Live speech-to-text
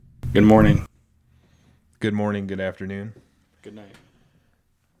Good morning. Good morning, good afternoon. Good night.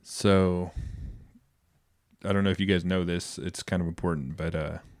 So, I don't know if you guys know this. It's kind of important,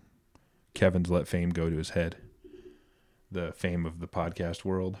 but Kevin's let fame go to his head. The fame of the podcast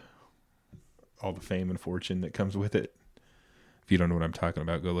world. All the fame and fortune that comes with it. If you don't know what I'm talking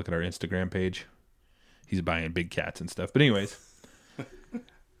about, go look at our Instagram page. He's buying big cats and stuff. But anyways.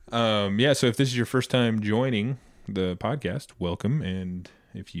 So if this is your first time joining the podcast, welcome. And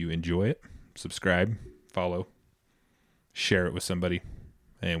if you enjoy it, subscribe, follow, share it with somebody.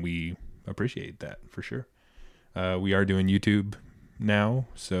 And we appreciate that for sure. We are doing YouTube now,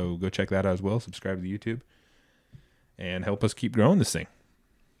 so go check that out as well. Subscribe to the YouTube and help us keep growing this thing.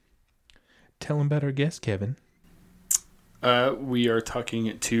 Tell them about our guest, Kevin. We are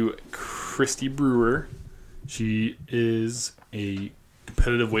talking to Christy Brewer. She is a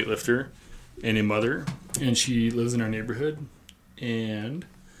competitive weightlifter and a mother, and she lives in our neighborhood. And,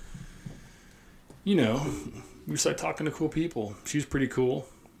 you know, we just like talking to cool people. She's pretty cool.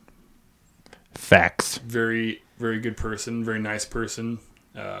 Facts. Very, very good person. Very nice person.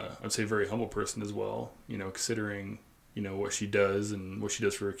 I'd say very humble person as well. You know, considering what she does and what she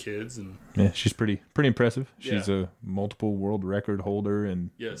does for her kids. And yeah, she's pretty impressive. She's a multiple world record holder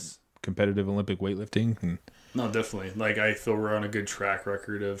and yes, competitive Olympic weightlifting. And no, definitely. Like, I feel we're on a good track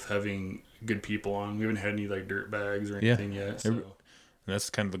record of having good people on. We haven't had any like dirt bags or anything yet. So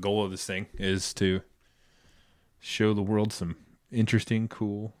that's kind of the goal of this thing, is to show the world some interesting,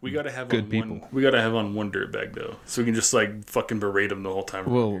 cool, we gotta have good on people. We gotta have on one dirt bag though, so we can just like fucking berate them the whole time.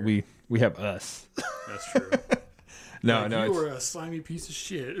 Well, we have us. That's true. No, you were a slimy piece of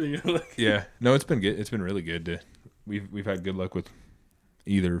shit. Yeah, no, it's been good. It's been really good. We've had good luck with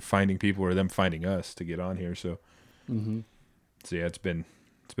either finding people or them finding us to get on here. So, So yeah, it's been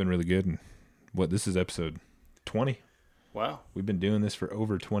really good. And this is episode 20. Wow, we've been doing this for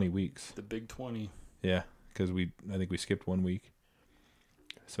over 20 weeks. The big 20. Yeah, because I think we skipped 1 week.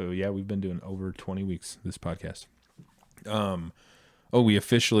 So yeah, we've been doing over 20 weeks this podcast. We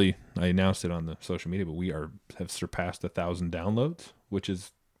officially, I announced it on the social media, but we have surpassed 1,000 downloads, which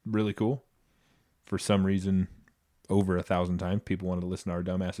is really cool. For some reason, over 1,000 times, people wanted to listen to our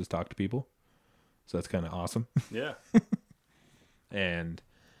dumbasses talk to people. So that's kind of awesome. Yeah. And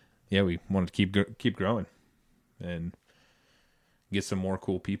yeah, we wanted to keep growing and get some more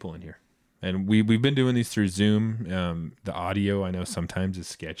cool people in here. And we've been doing these through Zoom. The audio, I know sometimes is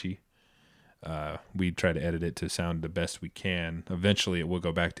sketchy. We try to edit it to sound the best we can. Eventually it will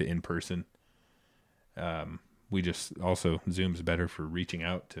go back to in person. We just also, Zoom's better for reaching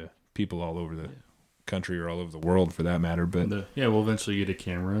out to people all over the country or all over the world for that matter. But we'll eventually get a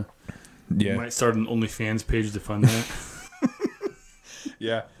camera. Yeah. We might start an OnlyFans page to fund that.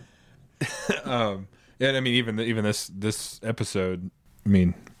 Yeah. And I mean, even this episode, I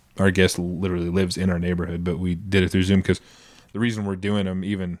mean, our guest literally lives in our neighborhood, but we did it through Zoom because the reason we're doing them,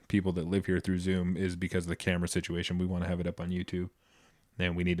 even people that live here through Zoom, is because of the camera situation. We want to have it up on YouTube,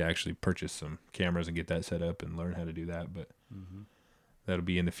 and we need to actually purchase some cameras and get that set up and learn how to do that. But that'll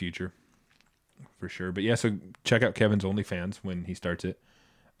be in the future for sure. But yeah, so check out Kevin's OnlyFans when he starts it,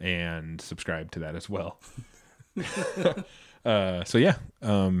 and subscribe to that as well. So yeah,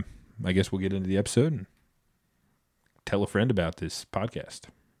 I guess we'll get into the episode and tell a friend about this podcast.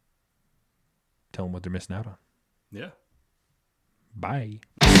 Tell them what they're missing out on. Yeah. Bye.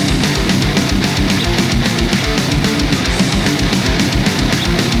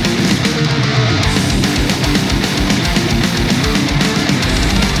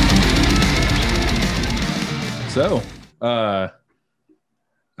 So, I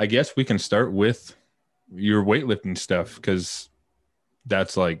guess we can start with your weightlifting stuff, because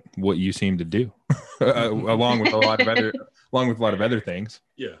that's like what you seem to do, along with a lot of other things.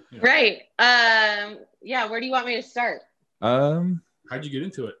 Yeah. Right. Yeah. Where do you want me to start? How'd you get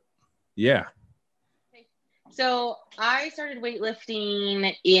into it? Yeah. So I started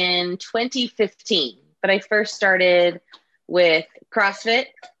weightlifting in 2015, but I first started with CrossFit,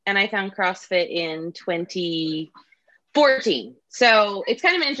 and I found CrossFit in 2014. So it's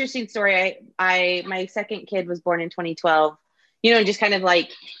kind of an interesting story. My second kid was born in 2012, just kind of like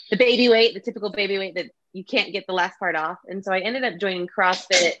the baby weight, the typical baby weight that you can't get the last part off. And so I ended up joining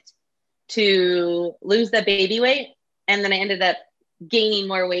CrossFit to lose the baby weight. And then I ended up gaining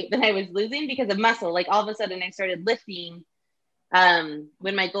more weight than I was losing because of muscle. Like, all of a sudden I started lifting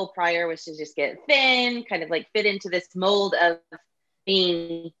when my goal prior was to just get thin, kind of like fit into this mold of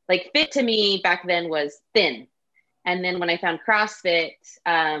being like fit. To me back then was thin. And then when I found CrossFit,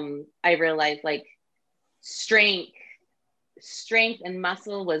 I realized like strength and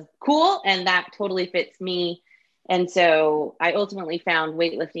muscle was cool, and that totally fits me. And so I ultimately found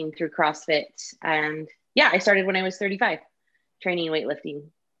weightlifting through CrossFit. And yeah, I started when I was 35 training weightlifting.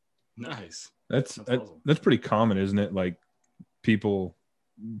 Nice. That's awesome. that's pretty common, isn't it? Like people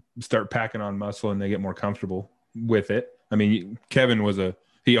start packing on muscle and they get more comfortable with it. I mean, Kevin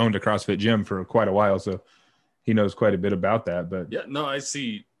he owned a CrossFit gym for quite a while, so he knows quite a bit about that. But yeah, no, I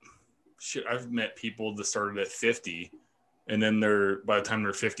see. Shit, I've met people that started at 50, and then by the time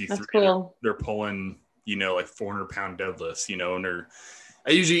they're 53, That's cool. they're pulling, like 400-pound deadlifts, and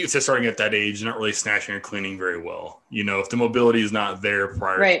I usually, if they're starting at that age, not really snatching or cleaning very well. If the mobility is not there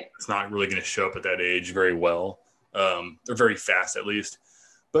prior, right. It's not really going to show up at that age very well. They're very fast, at least.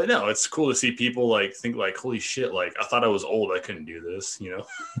 But no, it's cool to see people think holy shit, I thought I was old, I couldn't do this,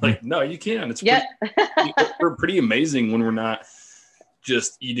 no, you can. It's we're pretty amazing when we're not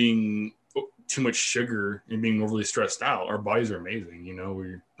just eating too much sugar and being overly stressed out. Our bodies are amazing,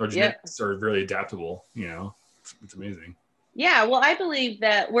 our genetics are really adaptable, it's amazing. Yeah, well, I believe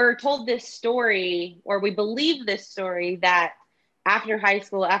that we're told this story, or we believe this story, that after high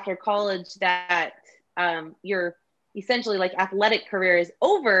school, after college, that your essentially athletic career is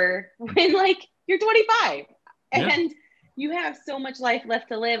over when you're 25 and you have so much life left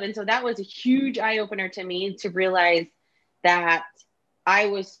to live. And so that was a huge eye opener to me to realize that I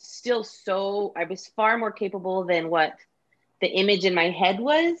was far more capable than what the image in my head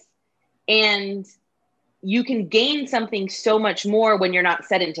was. And you can gain something so much more when you're not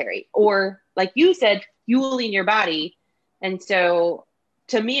sedentary, or like you said, fueling your body. And so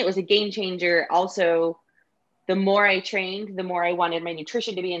to me, it was a game changer. Also, the more I trained, the more I wanted my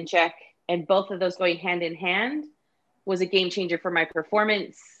nutrition to be in check. And both of those going hand in hand was a game changer for my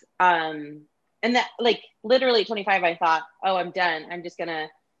performance. And that literally at 25, I thought, oh, I'm done. I'm just going to,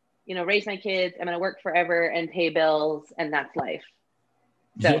 raise my kids. I'm going to work forever and pay bills. And that's life.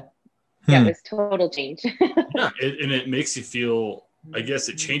 So yeah, it was total change. Yeah, and it makes you feel, I guess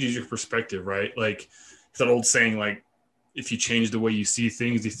it changes your perspective, right? Like that old saying, if you change the way you see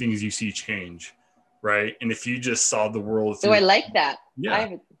things, the things you see change, right? And if you just saw the world I like that.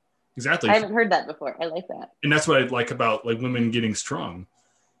 Yeah, exactly. I haven't heard that before. I like that. And that's what I like about women getting strong.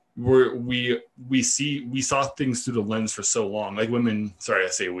 We saw things through the lens for so long. Women, women,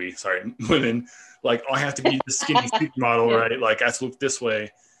 I have to be the skinny supermodel, right? I have to look this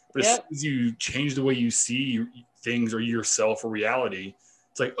way. But as soon as you change the way you see things or yourself or reality,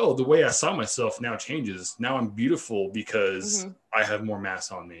 it's oh, the way I saw myself now changes. Now I'm beautiful because I have more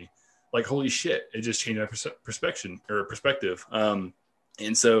mass on me. Holy shit, it just changed my perspective. And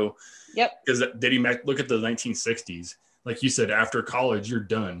so, because dating back, look at the 1960s. Like you said, after college, you're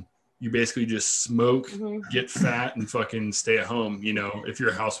done. You basically just smoke, get fat, and fucking stay at home. If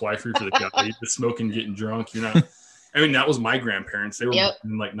you're a housewife, you're to the guy, you're just smoking, getting drunk. You're not. I mean, that was my grandparents. They were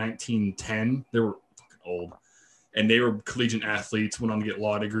in 1910. They were fucking old, and they were collegiate athletes. Went on to get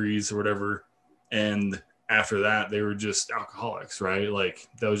law degrees or whatever. And after that, they were just alcoholics, right?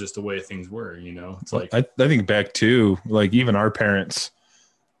 That was just the way things were. It's I think back to even our parents.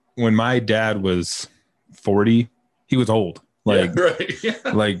 When my dad was 40, he was old.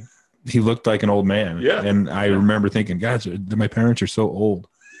 He looked like an old man. Yeah. And I remember thinking, gosh, my parents are so old.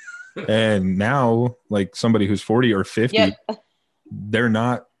 And now, somebody who's 40 or 50, they're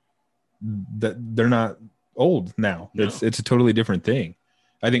not old now. No. It's a totally different thing.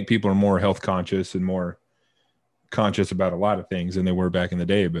 I think people are more health conscious and more conscious about a lot of things than they were back in the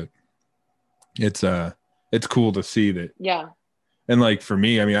day. But it's cool to see that. Yeah. And for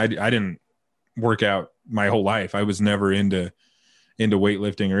me, I mean, I didn't work out my whole life. I was never into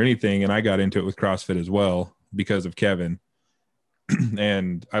weightlifting or anything. And I got into it with CrossFit as well because of Kevin.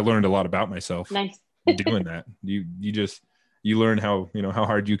 And I learned a lot about myself doing that. You learn how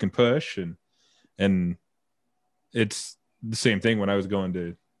hard you can push, and it's the same thing. When I was going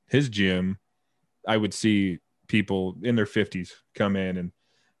to his gym, I would see people in their 50s come in and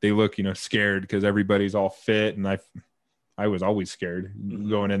they look, scared because everybody's all fit. And I was always scared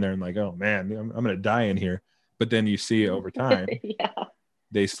going in there and oh man, I'm going to die in here. But then you see it over time.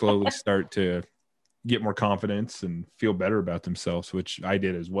 They slowly start to get more confidence and feel better about themselves, which I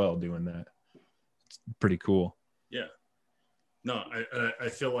did as well doing that. It's pretty cool. Yeah. No, I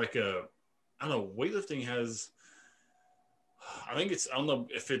feel I don't know, weightlifting has, I don't know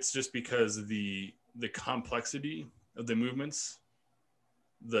if it's just because of the complexity of the movements,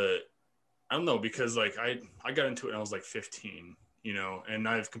 I don't know, because I got into it when I was 15, and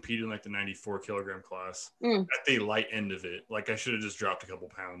I've competed in the 94 kilogram class at the light end of it. I should have just dropped a couple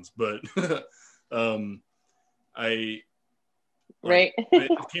pounds, but I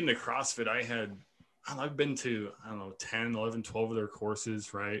came to CrossFit. I've been to, 10, 11, 12 of their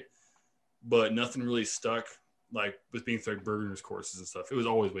courses, right? But nothing really stuck. like with being through beginners courses and stuff, it was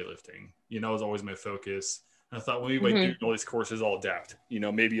always weightlifting. You know, it was always my focus. And I thought, well, maybe by doing all these courses, I'll adapt. You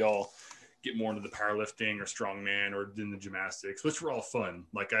know, maybe I'll get more into the powerlifting or strongman or in the gymnastics, which were all fun.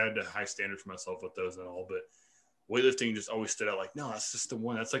 Like I had a high standard for myself with those and all, but weightlifting just always stood out. Like, no, that's just the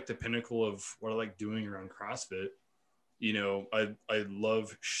one. That's like the pinnacle of what I like doing around CrossFit. You know, I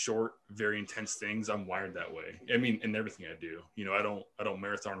love short, very intense things. I'm wired that way. I mean, in everything I do. You know, I don't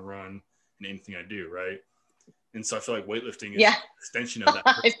marathon run in anything I do, right? And so I feel like weightlifting is an extension of that,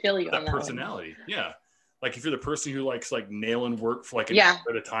 I feel you that on that personality. One. Yeah. Like if you're the person who likes like nailing work for like an hour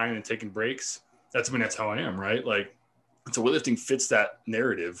at a time and taking breaks, that's how I am, right? Like, so weightlifting fits that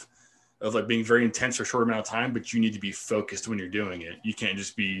narrative of like being very intense for a short amount of time, but you need to be focused when you're doing it. You can't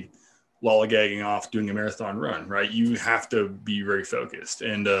just be lollygagging off doing a marathon run, right? You have to be very focused.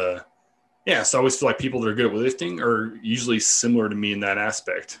 And so I always feel like people that are good at weightlifting are usually similar to me in that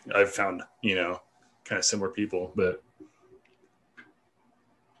aspect. I've found, you know, kind of similar people, but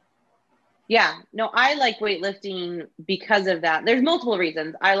yeah, no, I like weightlifting because of that. There's multiple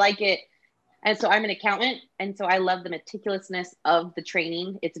reasons. I like it. And so I'm an accountant. And so I love the meticulousness of the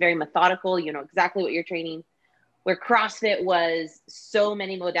training. It's very methodical. You know exactly what you're training. Where CrossFit was so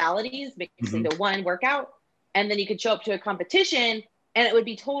many modalities, basically the one workout. And then you could show up to a competition and it would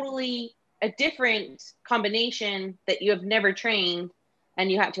be totally a different combination that you have never trained and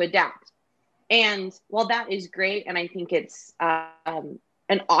you have to adapt. And while that is great, and I think it's an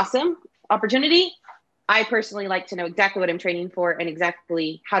awesome opportunity, I personally like to know exactly what I'm training for and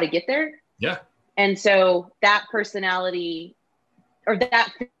exactly how to get there. Yeah. And so that personality, or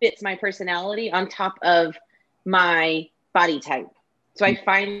that fits my personality on top of my body type. So I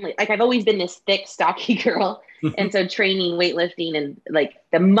finally, like, I've always been this thick, stocky girl. And so training weightlifting and like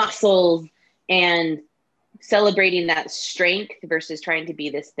the muscles and celebrating that strength versus trying to be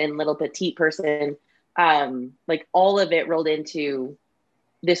this thin little petite person, like all of it rolled into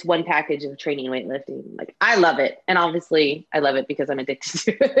this one package of training weightlifting. Like I love it. And obviously I love it because I'm addicted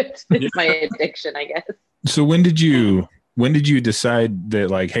to it. It's my addiction, I guess. So when did you decide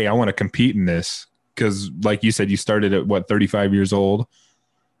that like, hey, I want to compete in this? Because like you said, you started at what, 35 years old?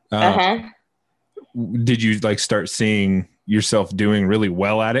 Did you like start seeing yourself doing really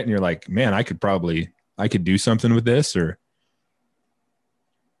well at it? And you're like, man, I could do something with this, or?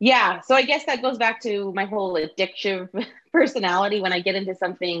 Yeah. So I guess that goes back to my whole addictive personality. When I get into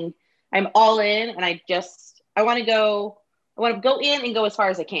something, I'm all in and I want to go in and go as far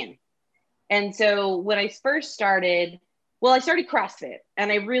as I can. And so when I first started, I started CrossFit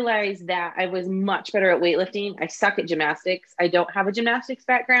and I realized that I was much better at weightlifting. I suck at gymnastics. I don't have a gymnastics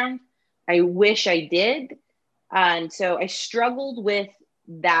background. I wish I did. And so I struggled with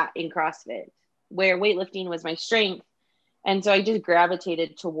that in CrossFit, where weightlifting was my strength. And so I just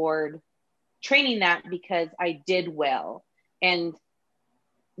gravitated toward training that because I did well. And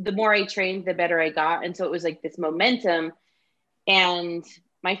the more I trained, the better I got. And so it was like this momentum. And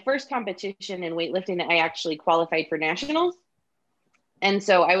my first competition in weightlifting, I actually qualified for nationals. And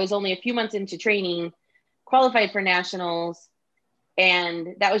so I was only a few months into training, qualified for nationals.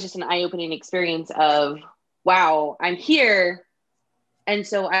 And that was just an eye-opening experience of, wow, I'm here. And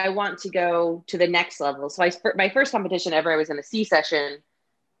so I want to go to the next level. So my first competition ever, I was in a C session.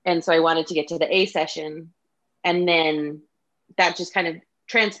 And so I wanted to get to the A session. And then that just kind of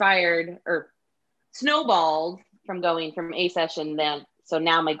transpired or snowballed from going from A session then. So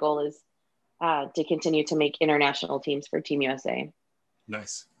now my goal is to continue to make international teams for Team USA.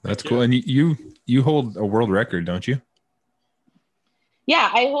 Nice. That's cool. And you hold a world record, don't you? Yeah,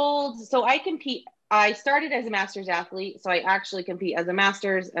 I compete. I started as a master's athlete, so I actually compete as a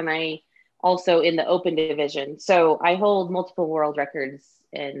master's, and I also in the open division. So I hold multiple world records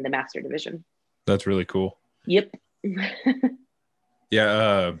in the master division. That's really cool. Yep.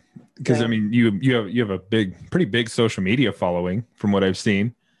 Yeah, because I mean, you have a pretty big social media following from what I've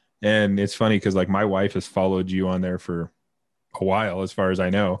seen, and it's funny because like my wife has followed you on there for a while, as far as I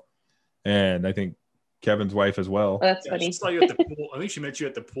know, and I think Kevin's wife as well. Oh, that's funny. She saw you at the pool. I think she met you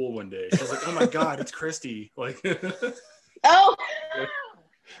at the pool one day. She was like, "Oh my God, it's Christy!" Like, oh,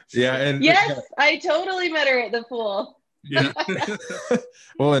 yeah, and yes, I totally met her at the pool. Yeah.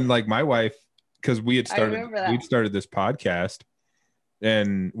 Well, and like my wife, because we'd started this podcast,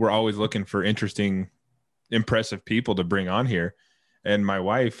 and we're always looking for interesting, impressive people to bring on here. And my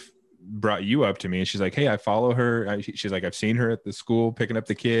wife brought you up to me, and she's like, "Hey, I follow her." She's like, "I've seen her at the school picking up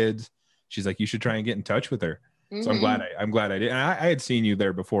the kids." She's like, "You should try and get in touch with her." Mm-hmm. So I'm glad I did. And I had seen you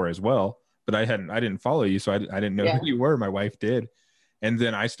there before as well, but I didn't follow you, so I didn't know who you were. My wife did, and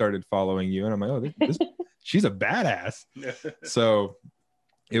then I started following you, and I'm like, "Oh, this she's a badass." So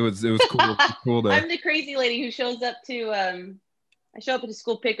It was cool. Cool to I'm the crazy lady who shows up to I show up at a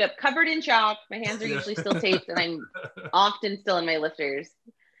school pickup covered in chalk. My hands are usually still taped, and I'm often still in my lifters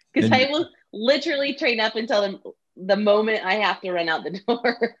because And- I will literally train up until the moment I have to run out the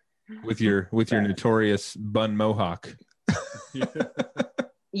door. with your notorious bun mohawk.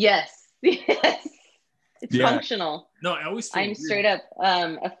 Yes, yes, it's Yeah. functional. No, I always feel I'm weird. straight up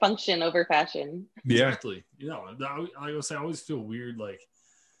a function over fashion. Yeah. Exactly. You know, I was saying, I always feel weird, like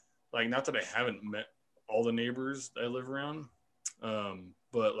not that I haven't met all the neighbors I live around,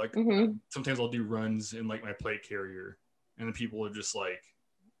 but like Mhm. sometimes I'll do runs in like my plate carrier, and the people are just like,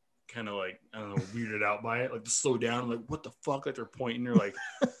 kind of like, I don't know, weirded out by it, like just slow down, like what the fuck, like they're pointing, they're like,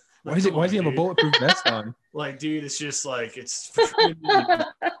 Why does he have a bulletproof vest on? Like, dude, it's just like it's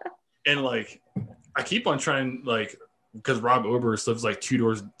and like I keep on trying, like, because Rob Oberst lives like 3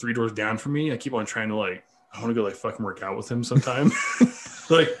 doors down from me. I keep on trying to like, I want to go like fucking work out with him sometime.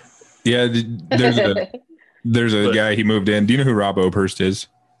 Like, Yeah, there's a But- guy, he moved in. Do you know who Rob Oberst is?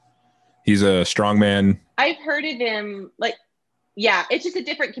 He's a strongman. I've heard of him. Like, yeah, it's just a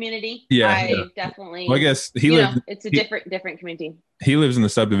different community. Yeah, I yeah. definitely. Well, I guess he you lives know, it's a different community. he lives in the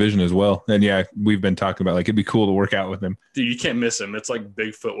subdivision as well. And yeah, we've been talking about like it'd be cool to work out with him. dude, you can't miss him. It's like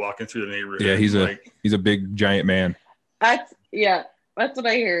Bigfoot walking through the neighborhood. Yeah, he's like, a big giant man. That's what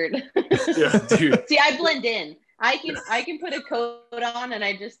I heard. yeah, dude. See, I blend in. I can put a coat on and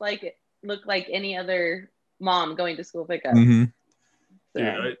I just like look like any other mom going to school pickup. Mm-hmm.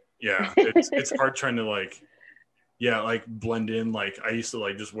 Dude, it's hard trying to like, like blend in. Like I used to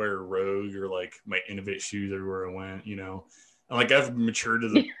like just wear a Rogue or like my Innovate shoes everywhere I went, you know. And like I've matured to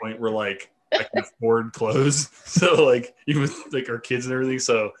the point where like I can afford clothes, so like even with like our kids and everything.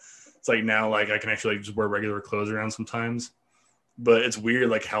 So it's like now like I can actually like just wear regular clothes around sometimes. But it's weird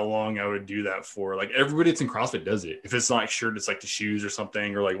like how long I would do that for. Like everybody that's in CrossFit does it. If it's not shirt, it's like the shoes or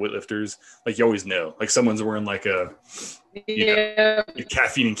something, or like weightlifters. Like you always know. Like someone's wearing like a Yeah.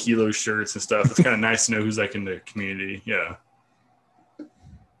 caffeine and kilo shirts and stuff. It's kind of nice to know who's like in the community. Yeah.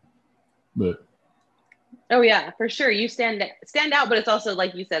 But Oh yeah, for sure. You stand out, but it's also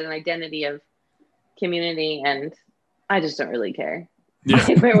like you said, an identity of community, and I just don't really care. yeah.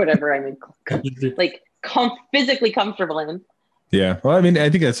 I wear whatever I'm like physically comfortable in. Yeah. Well, I mean, I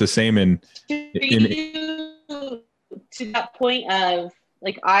think that's the same in To that point of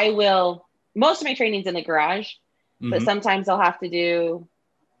like, most of my training's in the garage, but Mhm. sometimes I'll have to do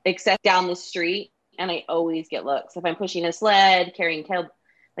except down the street, and I always get looks if I'm pushing a sled, carrying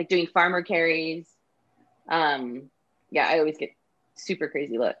like doing farmer carries. I always get super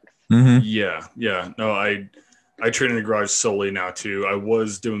crazy looks. Mhm. Yeah. No, I train in the garage solely now too. I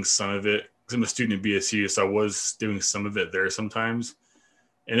was doing some of it because I'm a student at BSU, so I was doing some of it there sometimes.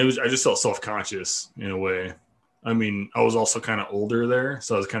 And I just felt self-conscious in a way. I mean, I was also kind of older there,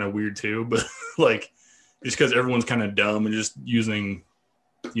 so it was kind of weird too. But like, just because everyone's kind of dumb and just using,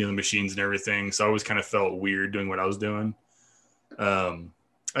 the machines and everything, so I always kind of felt weird doing what I was doing.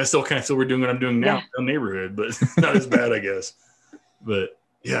 I still kind of feel we're doing what I'm doing now in the neighborhood, but not as bad, I guess. But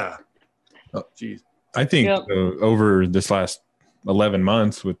yeah, geez. I think over this last 11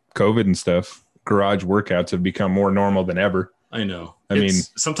 months with COVID and stuff, garage workouts have become more normal than ever. I know. I mean,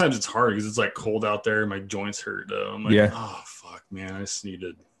 sometimes it's hard because it's like cold out there. My joints hurt though. I'm like, oh fuck, man, I just need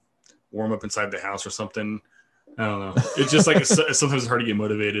to warm up inside the house or something. I don't know. It's just like sometimes it's hard to get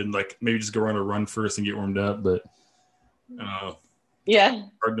motivated. Like maybe just go on a run first and get warmed up. But I don't know. Yeah,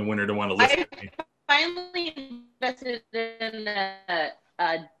 hard in the winter to want to lift. I finally invested in a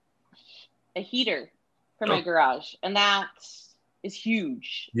heater for my garage, and that is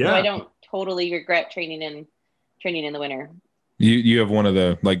huge. Yeah, so I don't totally regret training in the winter. You have one of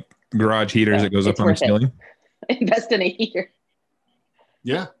the like garage heaters that goes up on the ceiling. Invest in a heater.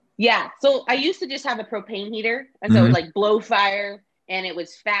 Yeah. So I used to just have a propane heater, and so it would like blow fire, and it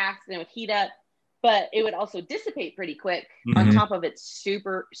was fast, and it would heat up, but it would also dissipate pretty quick. On top of it,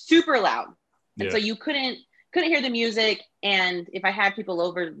 super super loud, and so you couldn't hear the music. And if I had people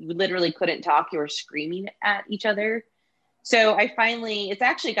over, you literally couldn't talk. You were screaming at each other. So it's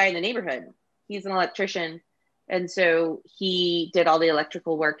actually a guy in the neighborhood. He's an electrician. And so he did all the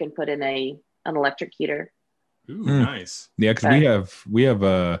electrical work and put in an electric heater. Ooh, nice. Yeah, because we have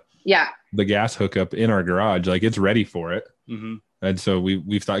the gas hookup in our garage. Like it's ready for it. Mm-hmm. And so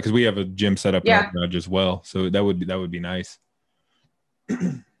we've thought, because we have a gym set up in our garage as well. So that would be nice.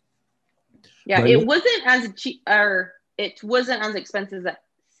 Yeah, it wasn't as cheap, or it wasn't as expensive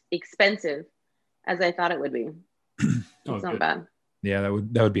as I thought it would be. It's not bad. Yeah,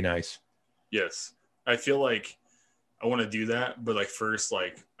 that would be nice. Yes. I feel like I want to do that, but like first,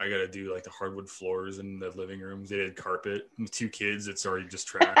 like I got to do like the hardwood floors in the living rooms. They did carpet. With 2 kids, it's already just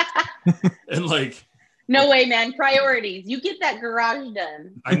trash. And like, No way, man. Priorities. You get that garage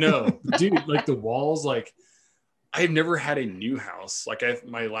done. I know, dude. Like the walls, like I've never had a new house. Like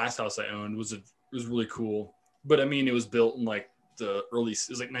my last house I owned was really cool, but I mean, it was built in like it was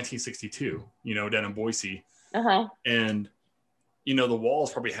like 1962, you know, down in Boise, and you know the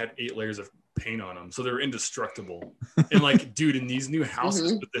walls probably had 8 layers of paint on them, so they were indestructible. And like, dude, in these new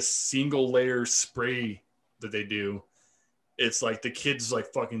houses with this single layer spray that they do, it's like the kids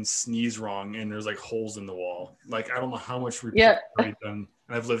like fucking sneeze wrong and there's like holes in the wall. Like I don't know how much repair I've already done,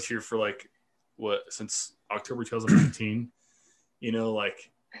 and I've lived here for like since October 2019. You know, like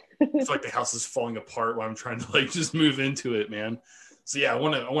it's like the house is falling apart while I'm trying to like just move into it, man. So yeah, I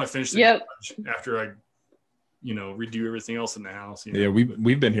want to finish the garage after I, you know, redo everything else in the house. You know? Yeah,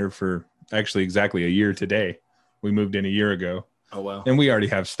 we've been here for actually exactly a year today. We moved in a year ago. Oh wow! And we already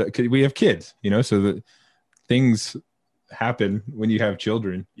have we have kids, you know, so that things happen when you have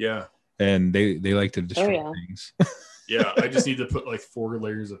children. Yeah, and they like to destroy things. Yeah, I just need to put like 4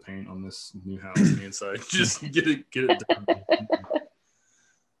 layers of paint on this new house on the inside. Just get it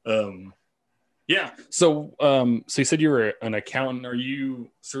done. Yeah. So you said you were an accountant. Are you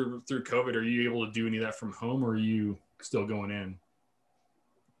sort of through COVID? Are you able to do any of that from home, or are you still going in?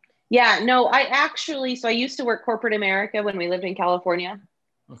 Yeah, no, so I used to work corporate America when we lived in California.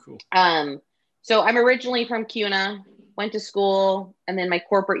 Oh, cool. So I'm originally from CUNA, went to school, and then my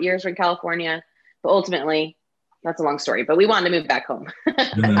corporate years were in California. But ultimately, that's a long story, but we wanted to move back home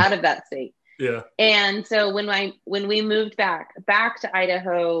out of that state. Yeah. And so when we moved back to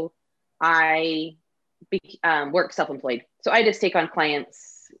Idaho, I worked self-employed. So I just take on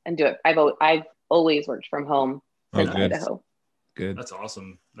clients and do it. I've always worked from home since Idaho. Good. That's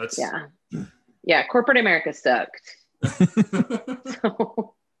awesome. Yeah. Corporate America sucked.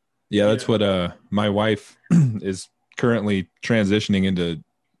 So. Yeah, that's what my wife is currently transitioning into,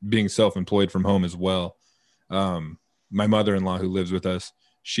 being self-employed from home as well. My mother-in-law who lives with us,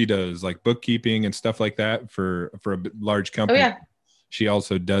 she does like bookkeeping and stuff like that for a large company. Oh, yeah. She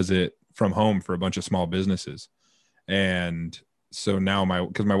also does it from home for a bunch of small businesses. And so now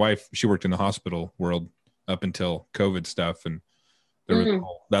because my wife, she worked in the hospital world up until COVID stuff, and there was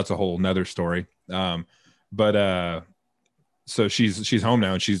that's a whole nother story. So she's home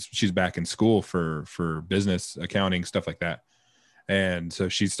now, and she's back in school for business accounting, stuff like that. And so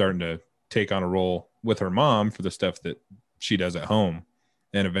she's starting to take on a role with her mom for the stuff that she does at home.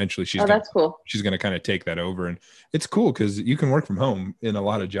 And eventually that's cool. She's going to kind of take that over. And it's cool because you can work from home in a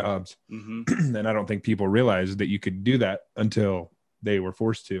lot of jobs. Mm-hmm. And I don't think people realize that you could do that until they were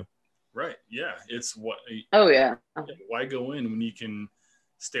forced to. Right. Yeah. It's what. Oh, yeah. Why go in when you can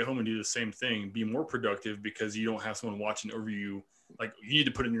stay home and do the same thing, be more productive because you don't have someone watching over you. Like you need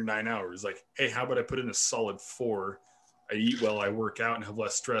to put in your 9 hours. Like, hey, how about I put in a solid 4? I eat well, I work out and have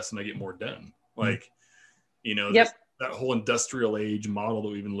less stress, and I get more done. Like, you know, that whole industrial age model that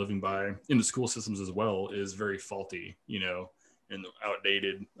we've been living by in the school systems as well is very faulty, you know, and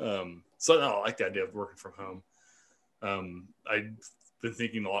outdated. So no, I like the idea of working from home. I've been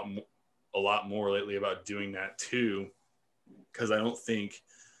thinking a lot more lately about doing that too, because I don't think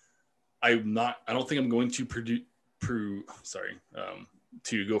I'm going to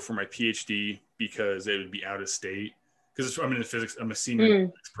to go for my PhD because it would be out of state. Because I'm in physics, I'm a senior in the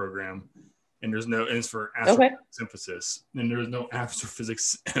physics program, and it's for astrophysics emphasis, and there's no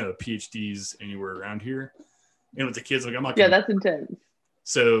astrophysics PhDs anywhere around here. And with the kids, like I'm not. Yeah, that's intense.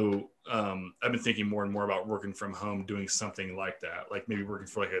 So I've been thinking more and more about working from home, doing something like that, like maybe working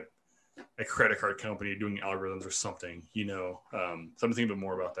for like a credit card company, doing algorithms or something, you know. So I'm thinking a bit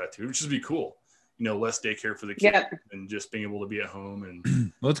more about that too, which would be cool. You know, less daycare for the kids and just being able to be at home.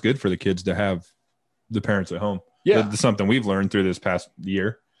 And well, it's good for the kids to have the parents at home. Yeah. That's something we've learned through this past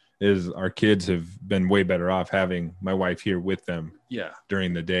year is our kids have been way better off having my wife here with them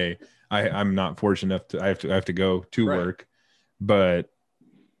during the day. I'm not fortunate enough to, I have to go to work, but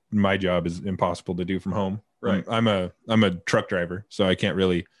my job is impossible to do from home. Right. I'm a truck driver, so I can't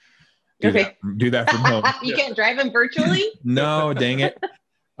really do that from home. You can't drive them virtually? No, dang it.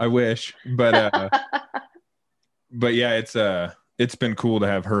 I wish, but yeah, it's been cool to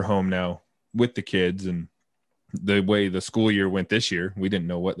have her home now with the kids. And the way the school year went this year, we didn't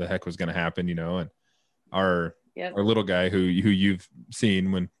know what the heck was going to happen, you know. And our little guy who you've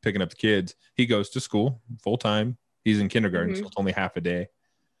seen when picking up the kids, he goes to school full time. He's in kindergarten, so it's only half a day.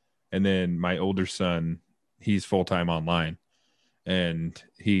 And then my older son, he's full time online. And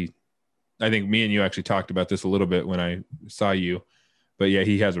I think me and you actually talked about this a little bit when I saw you, but yeah,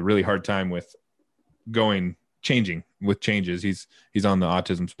 he has a really hard time with changing with changes. He's on the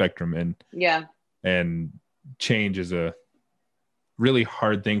autism spectrum, and change is a really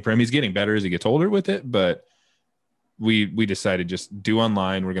hard thing for him. He's getting better as he gets older with it, but we decided just do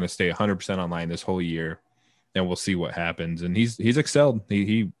online. We're going to stay 100% online this whole year, and we'll see what happens. And he's excelled.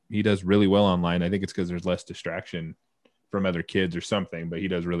 He does really well online. I think it's because there's less distraction from other kids or something, but he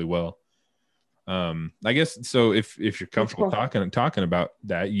does really well. I guess so. If you're comfortable talking about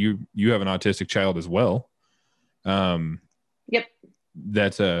that, you have an autistic child as well. Yep.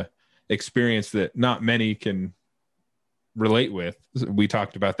 That's a experience that not many can relate with. We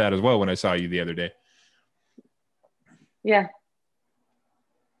talked about that as well when I saw you the other day. Yeah.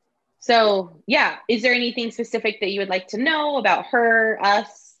 So yeah, is there anything specific that you would like to know about her,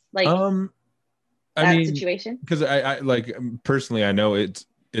 us, like I mean, situation? Because I like personally, I know it's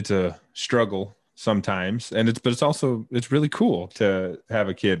a struggle sometimes, and it's really cool to have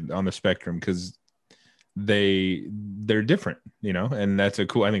a kid on the spectrum because they're different, and that's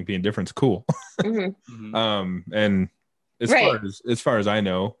I think being different's cool. Mm-hmm. And as far as I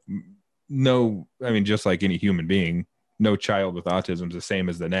know, no, I mean, just like any human being, no child with autism is the same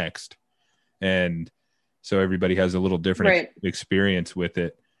as the next, and so everybody has a little different experience with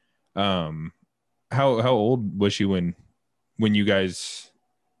it. How old was she when you guys,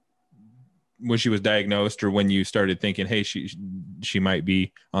 when she was diagnosed, or when you started thinking, hey, she might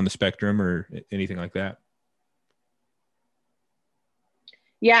be on the spectrum or anything like that?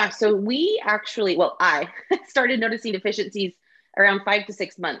 Yeah, so I started noticing deficiencies around 5 to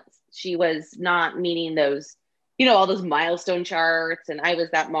 6 months. She was not meeting those, all those milestone charts. And I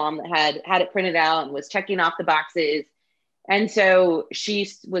was that mom that had it printed out and was checking off the boxes. And so she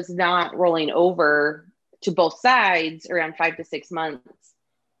was not rolling over to both sides around 5 to 6 months.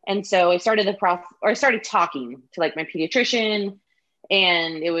 And so I started I started talking to like my pediatrician,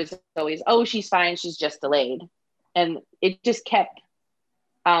 and it was always, oh, she's fine, she's just delayed. And it just kept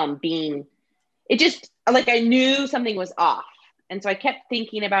it just like I knew something was off. And so I kept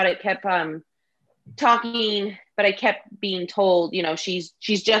thinking about it, kept talking, but I kept being told, she's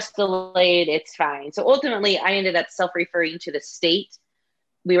just delayed, it's fine. So ultimately I ended up self-referring to the state.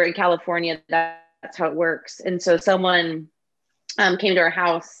 We were in California, that's how it works. And so someone came to our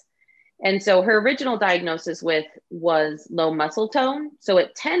house. And so her original diagnosis was low muscle tone. So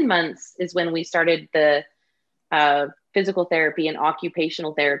at 10 months is when we started the physical therapy and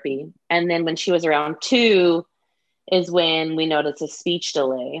occupational therapy. And then when she was around 2 is when we noticed a speech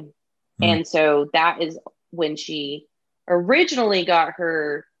delay. And so that is when she originally got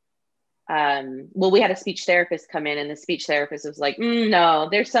her, we had a speech therapist come in, and the speech therapist was like, no,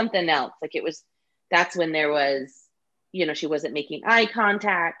 there's something else. Like that's when there was, she wasn't making eye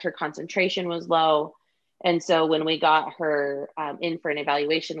contact, her concentration was low. And so when we got her in for an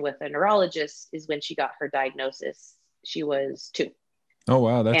evaluation with a neurologist is when she got her diagnosis. She was 2. Oh,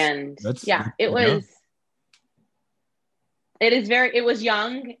 wow. It was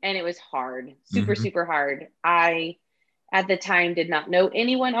young, and it was hard, super hard. I, at the time, did not know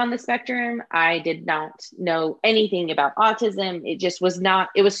anyone on the spectrum. I did not know anything about autism. It just was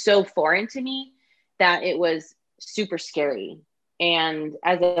it was so foreign to me that it was super scary. And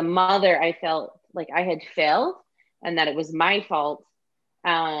as a mother, I felt like I had failed and that it was my fault.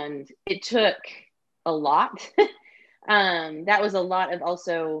 And it took a lot. That was a lot of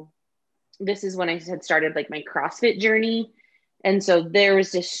also, this is when I had started like my CrossFit journey. And so there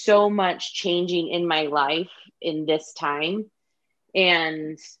was just so much changing in my life in this time.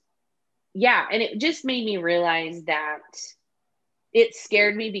 And and it just made me realize that it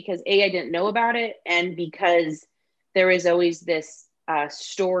scared me because I didn't know about it. And because there was always this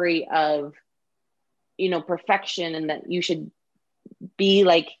story of, perfection, and that you should be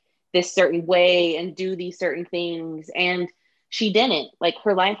like this certain way and do these certain things. And she didn't. Like,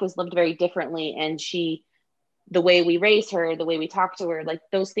 her life was lived very differently. And the way we raised her, the way we talk to her, like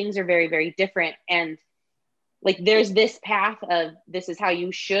those things are very, very different. And like, there's this path of this is how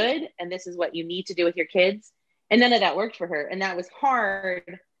you should, and this is what you need to do with your kids. And none of that worked for her. And that was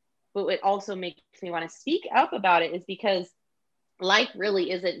hard. But what also makes me want to speak up about it is because life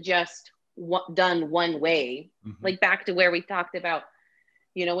really isn't just done one way. Mm-hmm. Like, back to where we talked about,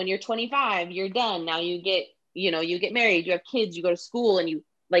 when you're 25, you're done. Now you get married, you have kids, you go to school, and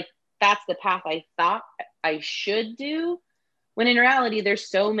that's the path I thought I should do. When in reality, there's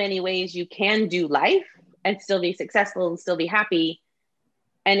so many ways you can do life and still be successful and still be happy.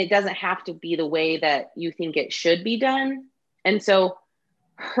 And it doesn't have to be the way that you think it should be done. And so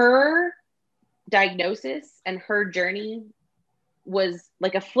her diagnosis and her journey was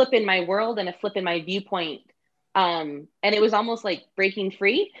like a flip in my world and a flip in my viewpoint. And it was almost like breaking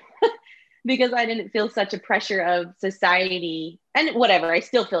free because I didn't feel such a pressure of society and whatever. I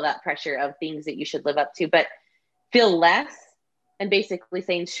still feel that pressure of things that you should live up to, but feel less and basically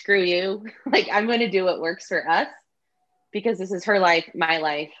saying, screw you. Like, I'm going to do what works for us because this is her life, my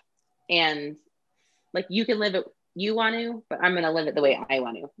life. And like, you can live it you want to, but I'm going to live it the way I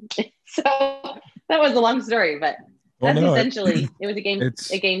want to. So that was a long story, but Well, that's no, essentially, it was a it's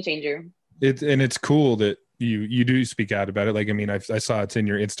game changer. it's cool that you do speak out about it. Like, I mean, I saw it's in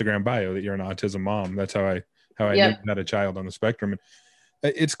your Instagram bio that you're an autism mom. That's how I knew you had a child on the spectrum. And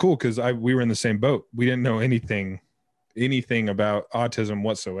it's cool because we were in the same boat. We didn't know anything about autism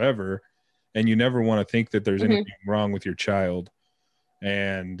whatsoever, and you never want to think that there's anything wrong with your child.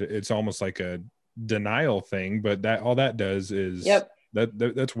 And it's almost like a denial thing, but that all that does is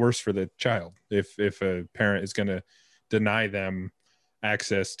that's worse for the child if a parent is going to deny them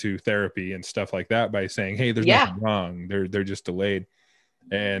access to therapy and stuff like that by saying, hey, there's nothing wrong, they're just delayed.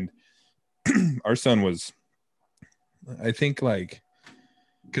 And our son was, I think, like,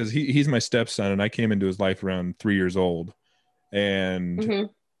 because he's my stepson and I came into his life around 3 years old, and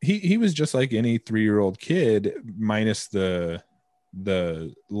he was just like any 3-year-old kid minus the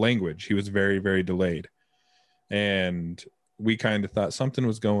language. He was very, very delayed, and we kind of thought something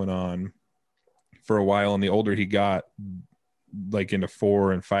was going on for a while. And the older he got, like into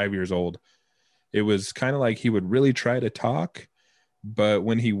 4 and 5 years old, it was kind of like he would really try to talk, but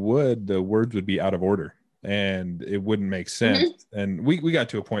when he would, the words would be out of order and it wouldn't make sense. And we got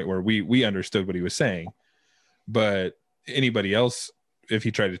to a point where we understood what he was saying, but anybody else, if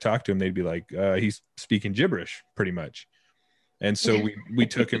he tried to talk to him, they'd be like, he's speaking gibberish pretty much. And so we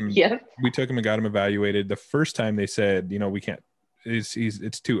took him, we took him and got him evaluated. The first time they said, we can't,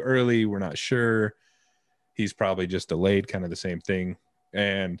 it's too early. We're not sure. He's probably just delayed, kind of the same thing.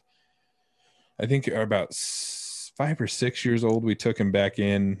 And I think about 5 or 6 years old, we took him back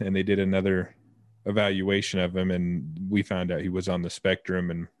in and they did another evaluation of him. And we found out he was on the spectrum,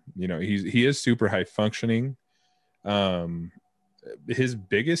 and, he is super high functioning. His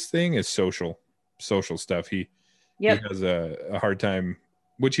biggest thing is social stuff. He has a hard time,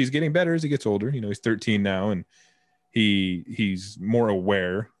 which he's getting better as he gets older. He's 13 now, and he's more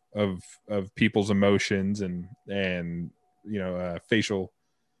aware of people's emotions and facial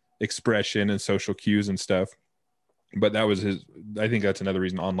expression and social cues and stuff. But that was I think that's another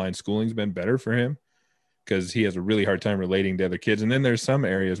reason online schooling's been better for him, because he has a really hard time relating to other kids. And then there's some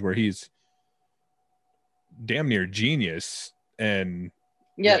areas where he's damn near genius, and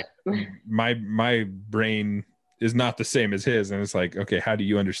like, my brain is not the same as his, and it's like, okay, how do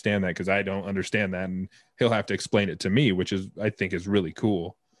you understand that? Because I don't understand that, and he'll have to explain it to me, which is, I think, is really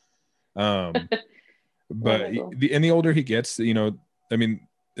cool. But the older he gets, I mean,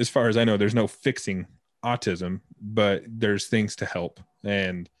 as far as I know, there's no fixing autism, but there's things to help.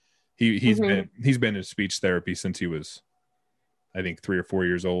 And he's been in speech therapy since he was, I think, 3 or 4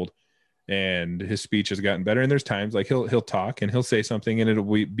 years old, and his speech has gotten better. And there's times like he'll talk and he'll say something and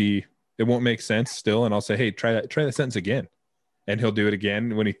it won't make sense still, and I'll say, hey, try that sentence again, and he'll do it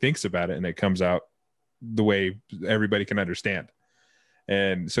again when he thinks about it, and it comes out the way everybody can understand.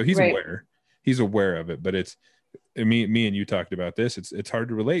 And so he's aware of it. But it's me and you talked about this, it's hard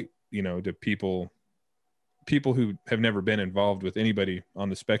to relate to people who have never been involved with anybody on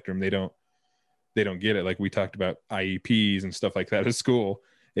the spectrum. They don't get it. Like we talked about IEPs and stuff like that at school.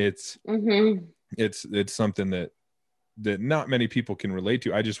 It's something that not many people can relate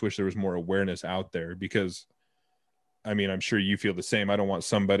to. I just wish there was more awareness out there, because I mean, I'm sure you feel the same. I don't want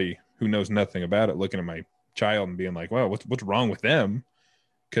somebody who knows nothing about it looking at my child and being like, wow, what's wrong with them?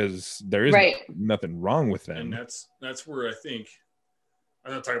 Because there is nothing wrong with them. And that's where I think,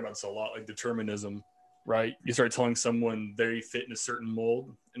 I'm not talking about this a lot, like determinism, right? You start telling someone they fit in a certain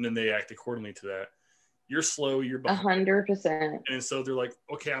mold, and then they act accordingly to that. You're slow, you're behind. 100%. And so they're like,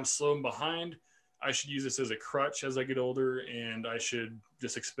 okay, I'm slow and behind. I should use this as a crutch as I get older, and I should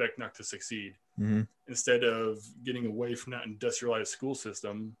just expect not to succeed. Instead of getting away from that industrialized school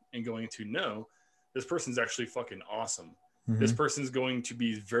system and going to, no, this person's actually fucking awesome. This person's going to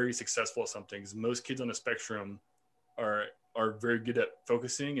be very successful at something. Most kids on the spectrum are very good at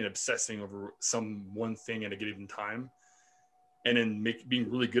focusing and obsessing over some one thing at a given time, and then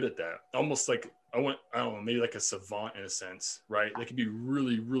being really good at that. Almost like, I don't know, maybe like a savant in a sense, right? They could be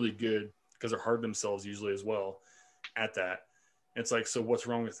really, really good because they're hard themselves usually as well at that. And it's like, so what's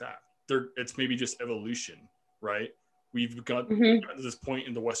wrong with that? It's maybe just evolution, right? We've got to this point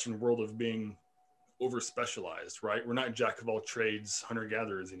in the Western world of being over specialized, right? We're not jack of all trades,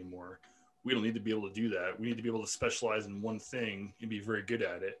 hunter-gatherers anymore. We don't need to be able to do that. We need to be able to specialize in one thing and be very good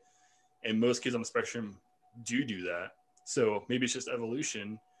at it. And most kids on the spectrum do that. So maybe it's just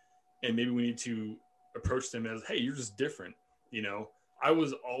evolution. and maybe we need to approach them as, hey, you're just different. You know, I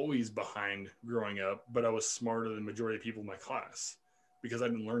was always behind growing up, but I was smarter than the majority of people in my class because I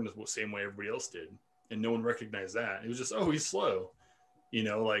didn't learn the same way everybody else did. And no one recognized that. It was just, oh, he's slow. You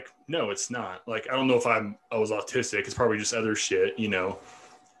know, like, no, it's not. Like, I don't know if I was autistic. It's probably just other shit, you know.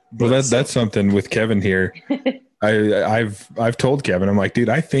 But well, that's something with Kevin here. I've told Kevin, I'm like, dude,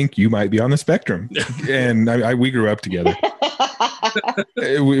 I think you might be on the spectrum. And we grew up together.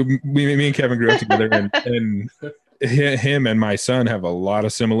 Me and Kevin grew up together, and him and my son have a lot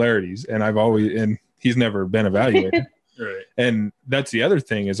of similarities. And he's never been evaluated. Right. And that's the other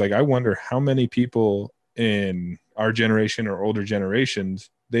thing is, like, I wonder how many people in our generation or older generations,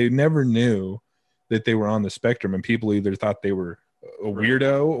 they never knew that they were on the spectrum, and people either thought they were a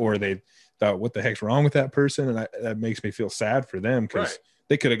weirdo or they thought, what the heck's wrong with that person? And that makes me feel sad for them, because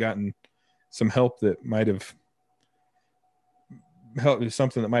they could have gotten some help that might have helped,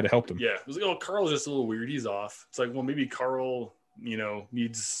 something that might have helped them. Yeah. It was like, oh, Carl's just a little weird. He's off. It's like, well, maybe Carl, you know,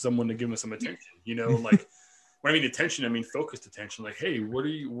 needs someone to give him some attention, you know, like when I mean attention, I mean focused attention. Like, hey, what are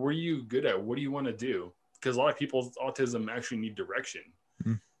you good at? What do you want to do? Because a lot of people's autism actually need direction.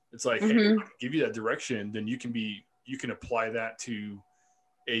 Mm-hmm. It's like, hey, if I give you that direction, then you can apply that to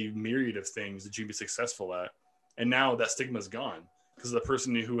a myriad of things that you can be successful at. And now that stigma is gone, because the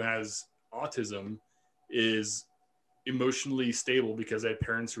person who has autism is emotionally stable because they had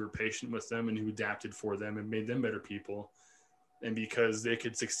parents who were patient with them and who adapted for them and made them better people. And because they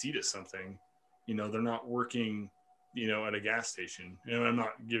could succeed at something, you know, they're not working, you know, at a gas station. And I'm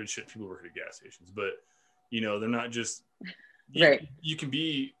not giving shit to people who work at gas stations, but you know, they're not just you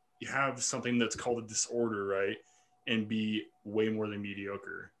can have something that's called a disorder, right? And be way more than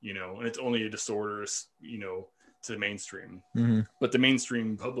mediocre, you know, and it's only a disorder, you know, to the mainstream. Mm-hmm. But the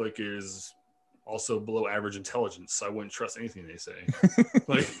mainstream public is also below average intelligence, so I wouldn't trust anything they say.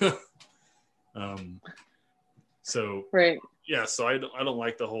 Like, so yeah, so I don't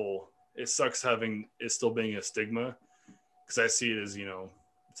like the whole. It sucks having it still being a stigma, because I see it as, you know,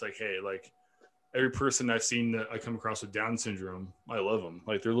 it's like, hey, like every person I've seen that I come across with Down syndrome, I love them.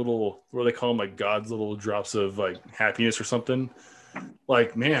 Like they're little, what do they call them? Like God's little drops of like happiness or something.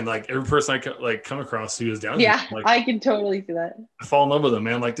 Like, man, like every person I come across who is Down syndrome, like, I can totally see that. I fall in love with them,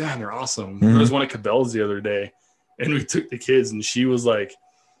 man. Like, damn, they're awesome. Mm-hmm. There was one at Cabela's the other day, and we took the kids, and she was like,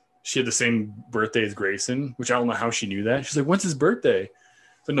 she had the same birthday as Grayson, which I don't know how she knew that. She's like, when's his birthday?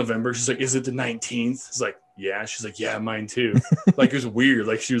 It's in November. She's like, is it the 19th? It's like, yeah. She's like, yeah, mine too. Like, it was weird.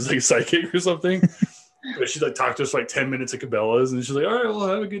 Like, she was like psychic or something. But she like talked to us for like 10 minutes at Cabela's, and she's like, all right, well,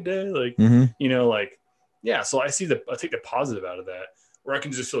 have a good day. Like, you know, like, yeah. So I take the positive out of that, where I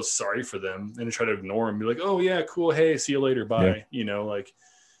can just feel sorry for them and try to ignore them, be like, oh yeah, cool. Hey, see you later. Bye. Yeah. You know, like,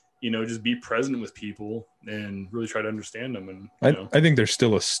 you know, just be present with people and really try to understand them. And I think there's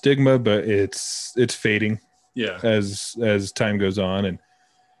still a stigma, but it's fading. Yeah. As time goes on, and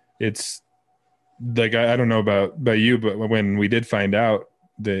it's like, I don't know about you, but when we did find out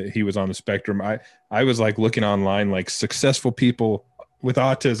that he was on the spectrum, I was like looking online, like successful people with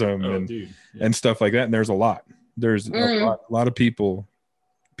autism and stuff like that. And there's a lot a lot of people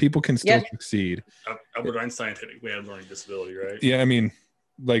can still succeed. Albert Einstein technically had a learning disability, right? Yeah. I mean,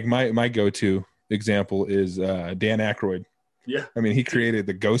 like my go-to example is Dan Aykroyd. Yeah. I mean, he created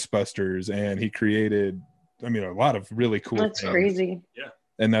the Ghostbusters, and he created, I mean, a lot of really cool things. That's crazy. Yeah.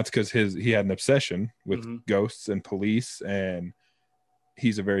 And that's because he had an obsession with ghosts and police, and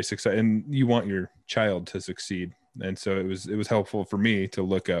he's a very successful, and you want your child to succeed. And so it was helpful for me to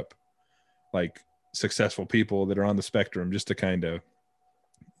look up like successful people that are on the spectrum, just to kind of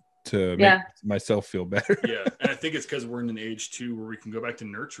make myself feel better. Yeah. And I think it's because we're in an age too where we can go back to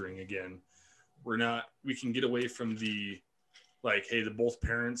nurturing again. We can get away from the like, hey, both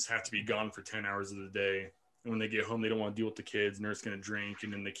parents have to be gone for 10 hours of the day. And when they get home, they don't want to deal with the kids, and they're just going to drink.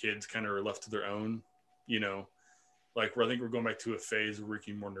 And then the kids kind of are left to their own, you know, like I think we're going back to a phase where we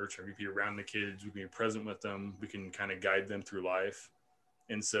can be more nurturing. We can be around the kids. We can be present with them. We can kind of guide them through life.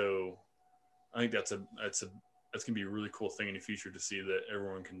 And so I think that's going to be a really cool thing in the future, to see that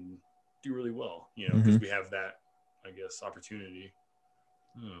everyone can do really well, you know, because we have that, I guess, opportunity.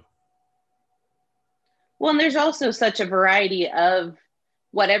 Well, and there's also such a variety of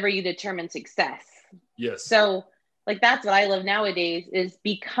whatever you determine success. Yes. So like, that's what I love nowadays, is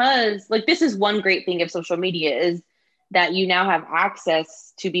because like, this is one great thing of social media, is that you now have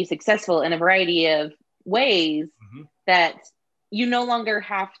access to be successful in a variety of ways, that you no longer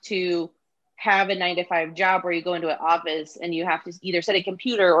have to have a 9-to-5 job where you go into an office and you have to either set a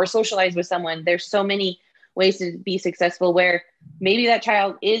computer or socialize with someone. There's so many ways to be successful, where maybe that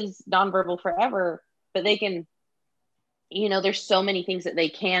child is nonverbal forever, but they can there's so many things that they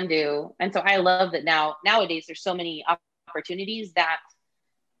can do. And so I love that nowadays there's so many opportunities that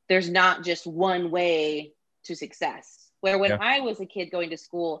there's not just one way to success. Where when I was a kid going to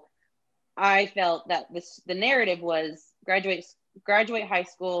school, I felt that the narrative was graduate high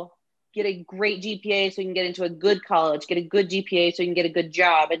school, get a great GPA so you can get into a good college, get a good GPA so you can get a good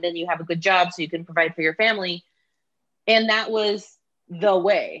job, and then you have a good job so you can provide for your family. And that was the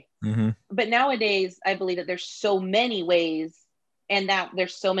way. Mm-hmm. But nowadays, I believe that there's so many ways and that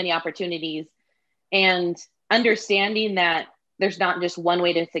there's so many opportunities, and understanding that there's not just one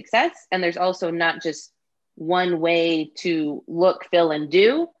way to success, and there's also not just one way to look, feel, and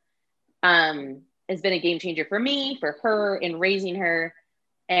do, has been a game changer for me, for her, in raising her.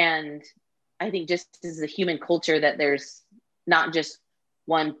 And I think just as a human culture that there's not just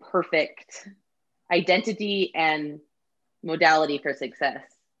one perfect identity and modality for success.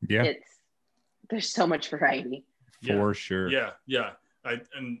 Yeah. There's so much variety. For sure. Yeah. I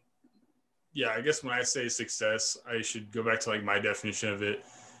guess when I say success, I should go back to like my definition of it,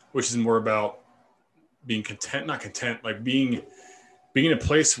 which is more about being content, not content, like being in a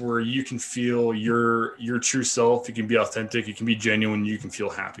place where you can feel your true self, you can be authentic, you can be genuine, you can feel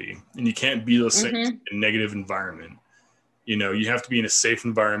happy. And you can't be those things in a negative environment. You have to be in a safe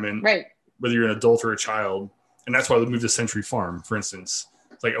environment, right? Whether you're an adult or a child. And that's why we moved to Century Farm, for instance.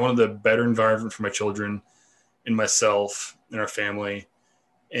 It's like I wanted the better environment for my children and myself and our family,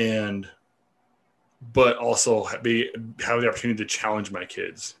 but also have the opportunity to challenge my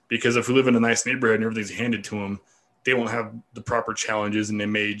kids. Because if we live in a nice neighborhood and everything's handed to them, they won't have the proper challenges, and they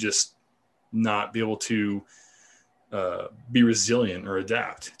may just not be able to be resilient or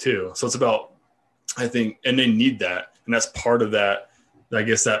adapt too. So it's about, I think, and they need that. And that's part of that, I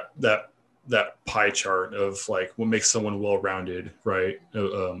guess, that pie chart of like what makes someone well-rounded, right?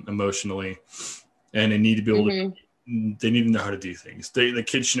 Emotionally. And they need to be able to, they need to know how to do things. The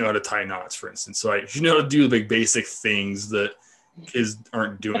kids should know how to tie knots, for instance. So you should know how to do the big basic things that kids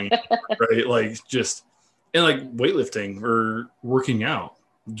aren't doing, right? Like just, and like weightlifting or working out,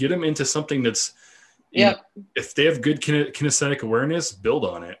 get them into something that's, if they have good kinesthetic awareness, build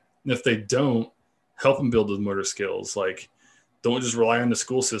on it. And if they don't, help them build those motor skills. Like, don't just rely on the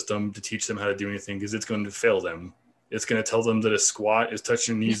school system to teach them how to do anything, because it's going to fail them. It's going to tell them that a squat is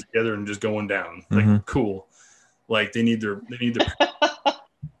touching your knees together and just going down. Like, cool. Like they need their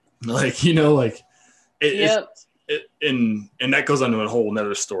like, and that goes on to a whole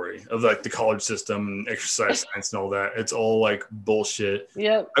nother story of like the college system and exercise science and all that. It's all like bullshit.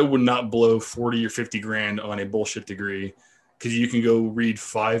 I would not blow 40 or 50 grand on a bullshit degree, because you can go read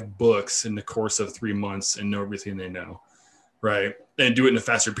 5 books in the course of 3 months and know everything they know. Right. And do it in a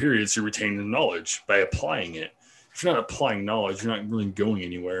faster period to retain the knowledge by applying it. If you're not applying knowledge, you're not really going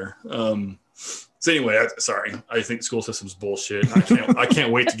anywhere. So anyway, I think school system's bullshit. I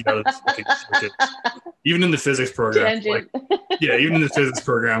can't wait to get out of this. Even in the physics program. Even in the physics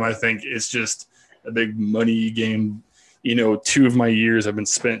program, I think it's just a big money game. 2 of my years have been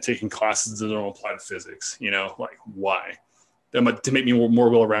spent taking classes that don't apply to physics. Like why? To make me more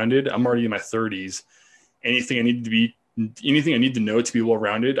well-rounded. I'm already in my 30s. Anything I need to know to be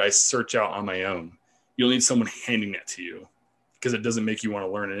well-rounded, I search out on my own. You'll need someone handing that to you, because it doesn't make you want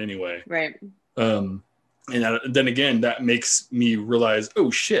to learn it anyway. Right. And then again, that makes me realize,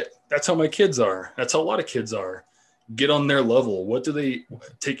 oh shit, that's how my kids are. That's how a lot of kids are. Get on their level. What do they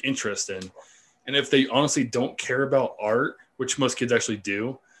take interest in? And if they honestly don't care about art, which most kids actually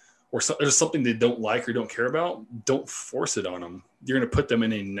do, or there's something they don't like or don't care about, don't force it on them. You're going to put them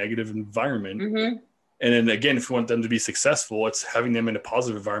in a negative environment. And then again, if you want them to be successful, it's having them in a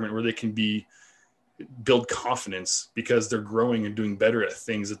positive environment where they can build confidence, because they're growing and doing better at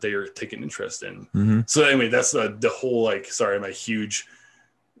things that they are taking interest in. So anyway, that's the whole, my huge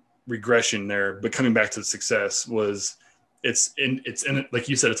regression there. But coming back to the success was, it's like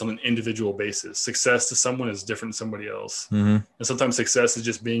you said, it's on an individual basis. Success to someone is different than somebody else. And sometimes success is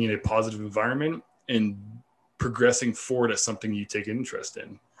just being in a positive environment and progressing forward at something you take an interest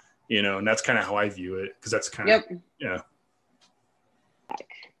in. And that's kind of how I view it, because that's kind of,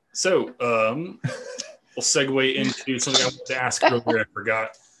 So we'll segue into something I wanted to ask earlier. I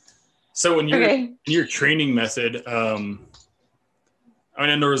forgot. So in your training method, I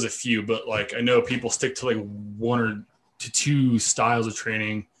know there's a few, but like I know people stick to like 1 or 2 styles of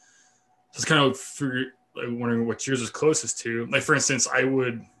training. So it's kind of wondering what yours is closest to. Like for instance,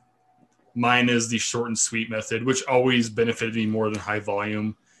 mine is the short and sweet method, which always benefited me more than high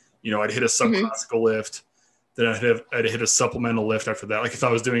volume. I'd hit a subclassical lift, then I'd hit a supplemental lift after that. Like if I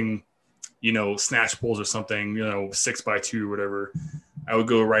was doing, snatch pulls or something, 6x2 or whatever, I would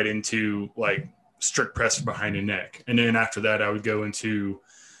go right into like strict press behind a neck. And then after that, I would go into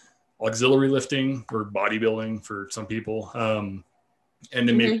auxiliary lifting or bodybuilding for some people. And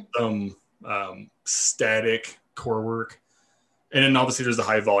then maybe some static core work. And then obviously there's the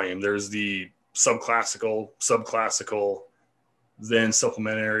high volume. There's the subclassical, then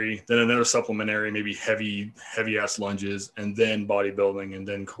supplementary, then another supplementary, maybe heavy ass lunges, and then bodybuilding, and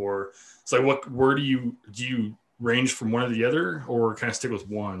then core. So where do you range from one or the other, or kind of stick with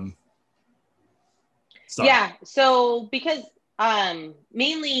one? Stop. Yeah. So because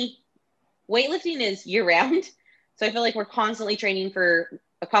mainly weightlifting is year round. So I feel like we're constantly training for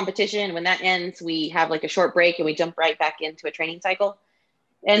a competition. When that ends, we have like a short break and we jump right back into a training cycle.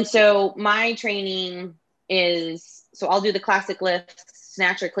 And my training is, so I'll do the classic lift,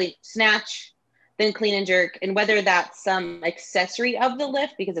 snatch, then clean and jerk. And whether that's some accessory of the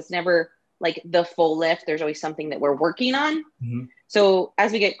lift, because it's never like the full lift, there's always something that we're working on. Mm-hmm. So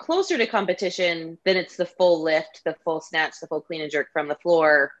as we get closer to competition, then it's the full lift, the full snatch, the full clean and jerk from the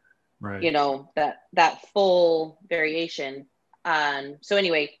floor, right? You know, that full variation. So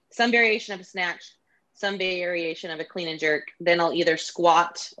anyway, some variation of a snatch, some variation of a clean and jerk. Then I'll either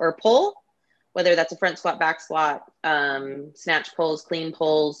squat or pull, whether that's a front squat, back squat, snatch pulls, clean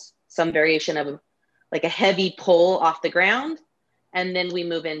pulls, some variation of like a heavy pull off the ground. And then we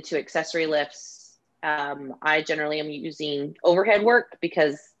move into accessory lifts. I generally am using overhead work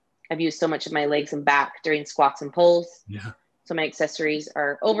because I've used so much of my legs and back during squats and pulls. Yeah. So my accessories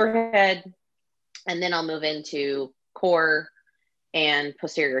are overhead. And then I'll move into core and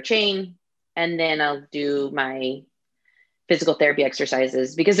posterior chain. And then I'll do my physical therapy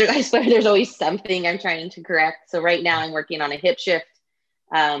exercises because I swear there's always something I'm trying to correct. So right now I'm working on a hip shift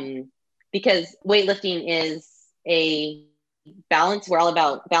because weightlifting is a balance. We're all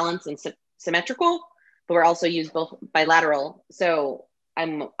about balance and symmetrical, but we're also used both bilateral. So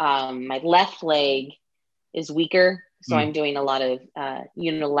I'm my left leg is weaker. So I'm doing a lot of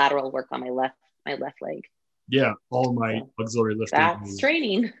unilateral work on my left leg. Yeah. All my auxiliary lifting. That's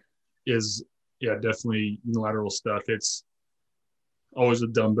training. Is definitely unilateral stuff. It's always the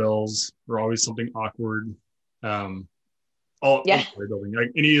dumbbells or always something awkward. Bodybuilding.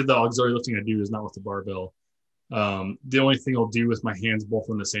 Like any of the auxiliary lifting I do is not with the barbell. The only thing I'll do with my hands both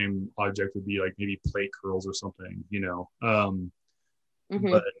on the same object would be like maybe plate curls or something,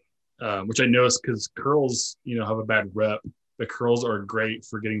 but which I noticed because curls, have a bad rep. The curls are great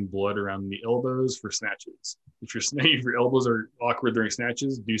for getting blood around the elbows for snatches. If your elbows are awkward during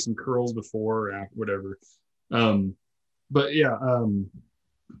snatches, do some curls before or after, whatever. I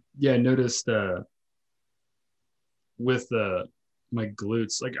noticed with my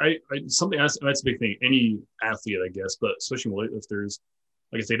glutes, like I something that's a big thing. Any athlete, I guess, but especially weightlifters,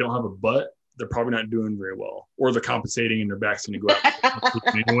 like if they don't have a butt, they're probably not doing very well, or they're compensating and their back's going to go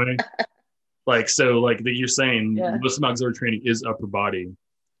out anyway. Like, so like that you're saying, most of my auxiliary training is upper body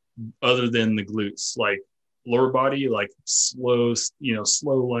other than the glutes, like lower body, like slow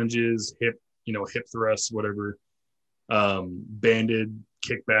lunges, hip thrusts, whatever, banded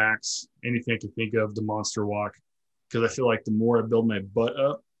kickbacks, anything I can think of, the monster walk. Cause I feel like the more I build my butt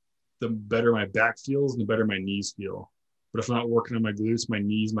up, the better my back feels and the better my knees feel. But if I'm not working on my glutes, my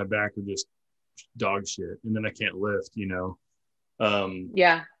knees, my back are just dog shit. And then I can't lift,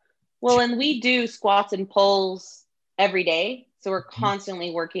 Well, and we do squats and pulls every day. So we're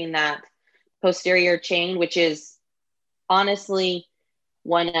constantly working that posterior chain, which is honestly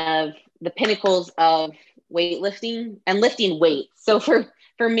one of the pinnacles of weightlifting and lifting weights. So for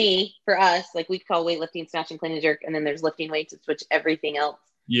us, like we call weightlifting, snatch and clean and jerk, and then there's lifting weights, which everything else.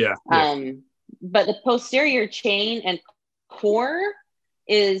 Yeah. But the posterior chain and core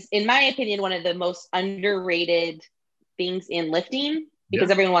is, in my opinion, one of the most underrated things in lifting. Because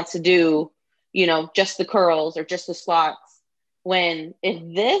everyone wants to do, just the curls or just the squats.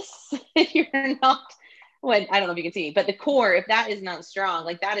 If you're not, I don't know if you can see, but the core, if that is not strong,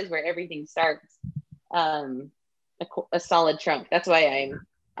 like that is where everything starts. A solid trunk. That's why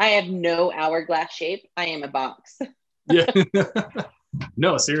I have no hourglass shape. I am a box. Yeah.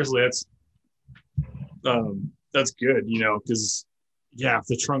 No, seriously, that's good, because if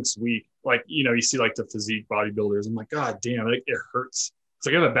the trunk's weak, like, you see like the physique bodybuilders, I'm like, God damn, it hurts. It's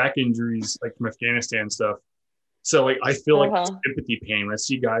like I have back injuries, like from Afghanistan stuff. So like, I feel like sympathy pain when I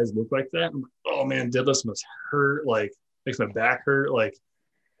see guys look like that. I'm like, oh man, deadlifts must hurt. Like makes my back hurt. Like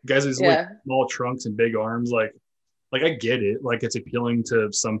guys with like small trunks and big arms. Like I get it. Like it's appealing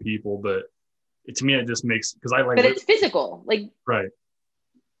to some people, but to me, it just makes, because I like. But it's physical, like right.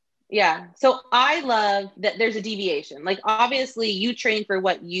 Yeah. So I love that there's a deviation. Like obviously, you train for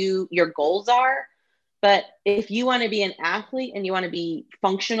what your goals are. But if you want to be an athlete and you want to be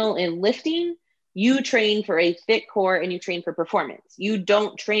functional in lifting, you train for a fit core and you train for performance. You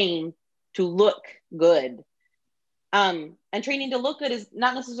don't train to look good. And training to look good is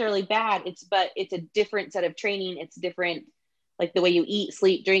not necessarily bad. But it's a different set of training. It's different, like the way you eat,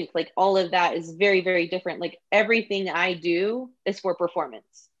 sleep, drink, like all of that is very, very different. Like everything I do is for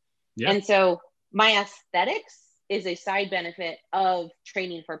performance. Yeah. And so my aesthetics is a side benefit of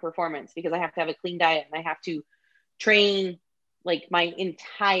training for performance, because I have to have a clean diet and I have to train like my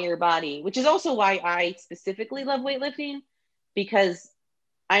entire body, which is also why I specifically love weightlifting, because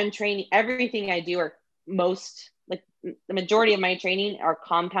I'm training, everything I do are like the majority of my training are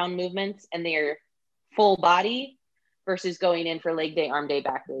compound movements, and they're full body versus going in for leg day, arm day,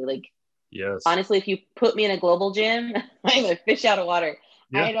 back day. Like, yes, honestly, if you put me in a global gym, I'm a fish out of water.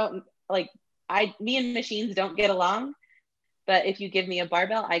 Yeah. I don't like, me and machines don't get along, but if you give me a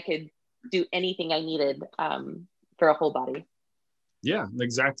barbell, I could do anything I needed for a whole body. Yeah,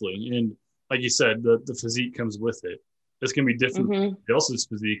 exactly. And like you said, the physique comes with it. It's going to be different from somebody else's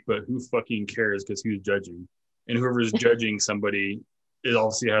physique, but who fucking cares, because who's judging? And whoever's judging somebody, it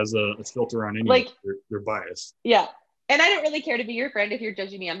obviously has a filter on anyway. Like, they're biased. Yeah. And I don't really care to be your friend if you're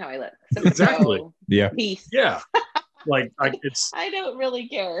judging me on how I look. So, exactly. So, yeah. Peace. Yeah. Like, I don't really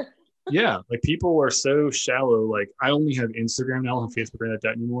care. Yeah. Like, people are so shallow. Like, I only have Instagram now, I don't have Facebook or like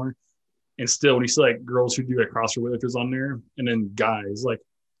that anymore. And still, when you see like girls who do like CrossFit weightlifters on there, and then guys, like,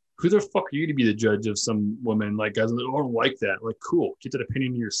 who the fuck are you to be the judge of some woman? Like, guys don't like that. Like, cool, get that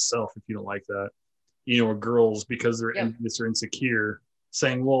opinion yourself if you don't like that. You know, or girls, because they're envious or insecure,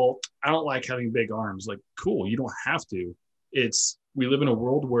 saying, well, I don't like having big arms. Like, cool, you don't have to. We live in a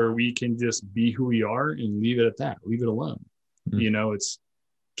world where we can just be who we are and leave it at that. Leave it alone. Mm-hmm. You know, it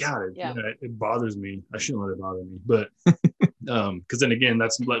bothers me. I shouldn't let it bother me, but because then again,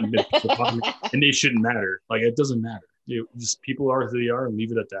 that's letting people bother me, and they shouldn't matter. Like, it doesn't matter. Just people are who they are, and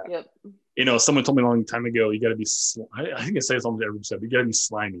leave it at that. Yep. You know, someone told me a long time ago, you got to be. I think I say this almost every episode. You got to be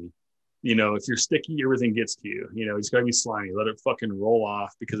slimy. You know, if you're sticky, everything gets to you. You know, it's got to be slimy. Let it fucking roll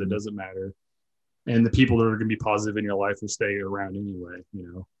off, because it doesn't matter. And the people that are going to be positive in your life will stay around anyway.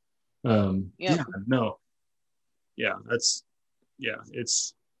 You know. Yeah. No. Yeah. That's. Yeah.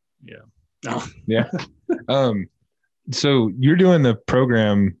 It's. Yeah. No. Yeah. So you're doing the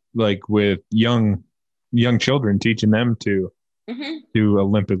program like with young children, teaching them to do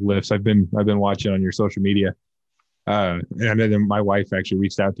Olympic lifts. I've been watching on your social media, and then my wife actually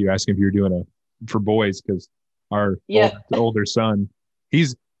reached out to you asking if you were doing for boys, because our older son,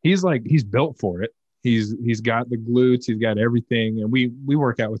 he's built for it. He's got the glutes, he's got everything, and we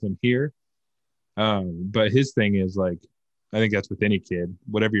work out with him here. But his thing is, like, I think that's with any kid.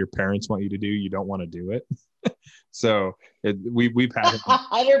 Whatever your parents want you to do, you don't want to do it. So we've had him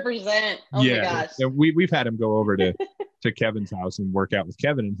 100%. Oh my gosh. And we've had him go over to Kevin's house and work out with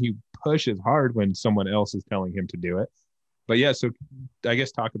Kevin, and he pushes hard when someone else is telling him to do it. But yeah, so I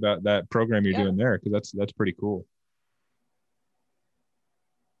guess talk about that program you're doing there, because that's pretty cool.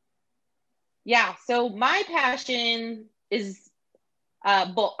 Yeah. So my passion is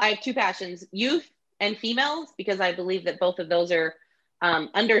both. I have two passions: youth and females, because I believe that both of those are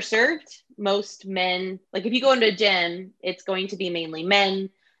underserved. Most men, like if you go into a gym, it's going to be mainly men.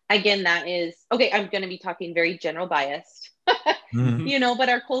 Again, that is, okay, I'm going to be talking very general biased, you know, but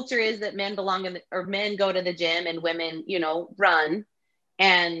our culture is that men men go to the gym and women, you know, run.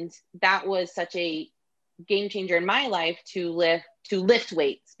 And that was such a game changer in my life to lift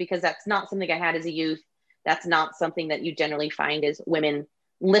weights, because that's not something I had as a youth. That's not something that you generally find as women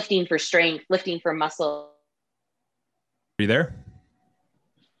lifting for strength, lifting for muscle. Are you there?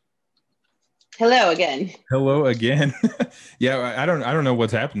 Hello again. Yeah, I don't know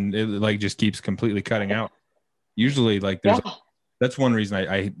what's happened. It like just keeps completely cutting out. Usually, like that's one reason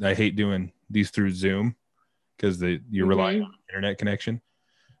I hate doing these through Zoom, because you're relying on internet connection.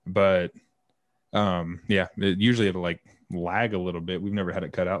 But usually it'll like lag a little bit. We've never had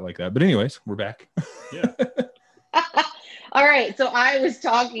it cut out like that. But anyways, we're back. Yeah. All right. So I was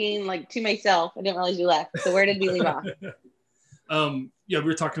talking like to myself. I didn't realize you left. So where did we leave off? We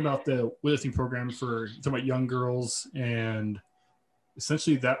were talking about the weightlifting program talking about young girls, and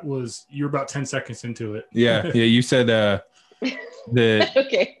essentially you were about 10 seconds into it. Yeah. You said that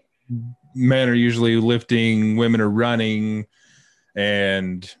okay. Men are usually lifting, women are running,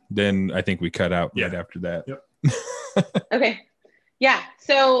 and then I think we cut out right after that. Yep. Okay. Yeah.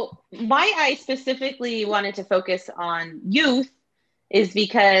 So why I specifically wanted to focus on youth is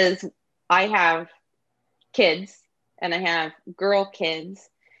because I have kids and I have girl kids.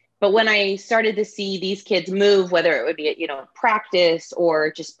 But when I started to see these kids move, whether it would be, you know, practice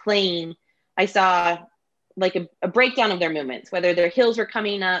or just playing, I saw like a breakdown of their movements, whether their heels were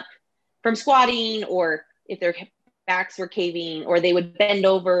coming up from squatting, or if their backs were caving, or they would bend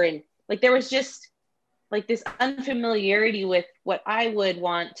over, and like there was just like this unfamiliarity with what I would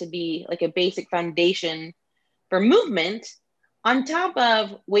want to be like a basic foundation for movement on top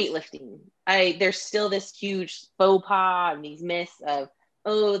of weightlifting. There's still this huge faux pas and these myths of,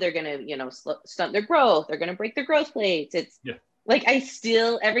 oh, they're gonna, stunt their growth, they're gonna break their growth plates. It's like I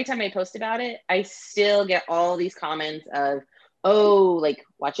still, every time I post about it, I still get all these comments of, oh, like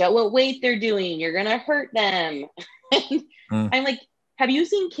watch out what weight they're doing, you're gonna hurt them. I'm like, have you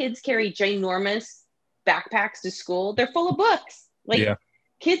seen kids carry ginormous backpacks to school? They're full of books. Like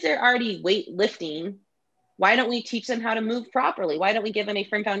kids are already weightlifting. Why don't we teach them how to move properly? Why don't we give them a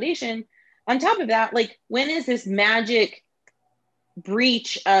firm foundation? On top of that, like, when is this magic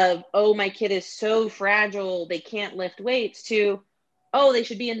breach of, oh, my kid is so fragile, they can't lift weights, to, oh, they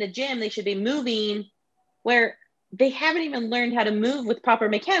should be in the gym, they should be moving, where they haven't even learned how to move with proper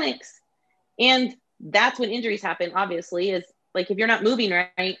mechanics. And that's when injuries happen, obviously, is like if you're not moving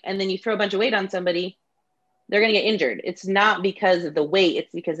right and then you throw a bunch of weight on somebody, they're going to get injured. It's not because of the weight,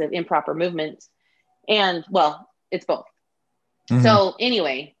 it's because of improper movement. And well, it's both. So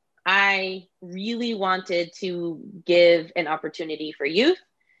anyway, I really wanted to give an opportunity for youth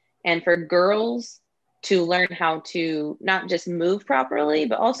and for girls to learn how to not just move properly,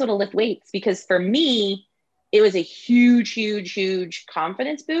 but also to lift weights. Because for me, it was a huge, huge, huge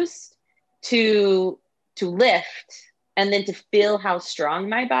confidence boost to lift and then to feel how strong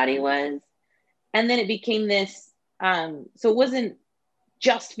my body was. And then it became this, so it wasn't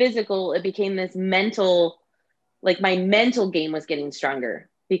just physical, it became this mental, like my mental game was getting stronger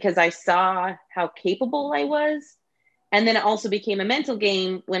because I saw how capable I was. And then it also became a mental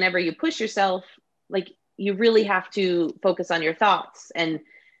game. Whenever you push yourself, like you really have to focus on your thoughts and,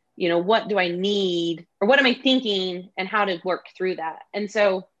 what do I need, or what am I thinking, and how to work through that. And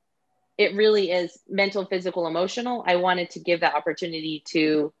so it really is mental, physical, emotional. I wanted to give that opportunity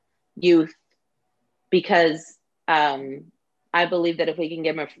to youth because I believe that if we can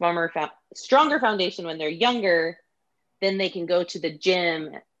give them a stronger foundation when they're younger, then they can go to the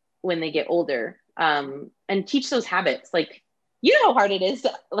gym when they get older, and teach those habits. Like, you know how hard it is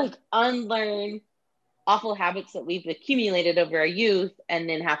to like unlearn awful habits that we've accumulated over our youth and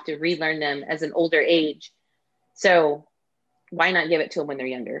then have to relearn them as an older age. So why not give it to them when they're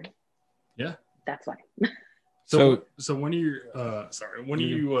younger? Yeah. That's why. So when are you,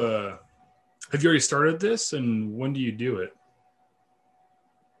 have you already started this, and when do you do it?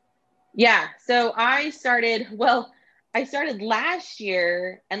 Yeah. So I started last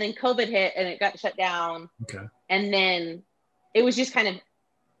year, and then COVID hit and it got shut down. Okay. And then it was just kind of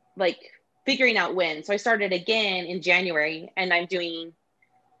like figuring out when. So I started again in January, and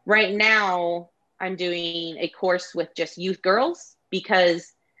right now I'm doing a course with just youth girls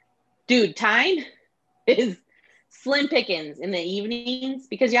because, dude, time is slim pickings in the evenings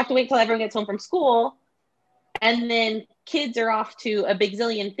because you have to wait till everyone gets home from school. And then kids are off to a big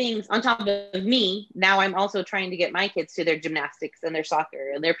zillion things on top of me. Now I'm also trying to get my kids to their gymnastics and their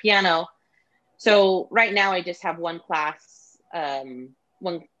soccer and their piano. So right now I just have one class,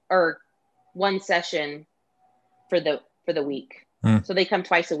 one session for the week. So they come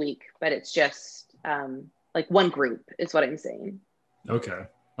twice a week, but it's just like one group is what I'm saying. Okay.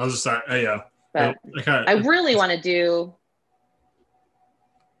 I was just yeah. But I really want to do.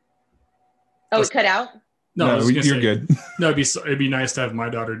 Oh, cut out. No, you're good. No, it'd be nice to have my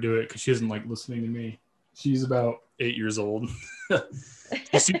daughter do it because she isn't like listening to me. She's about 8 years old.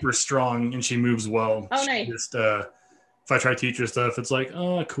 She's super strong and she moves well. Oh, nice. Just if I try to teach her stuff, it's like,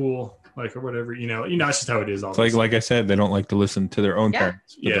 oh, cool, like or whatever. It's just how it is. It's like I said, they don't like to listen to their own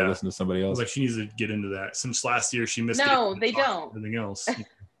parents, but they listen to somebody else. Like she needs to get into that. Since last year, she missed. No, they don't. Everything else.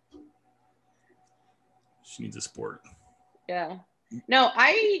 She needs a sport. Yeah. No,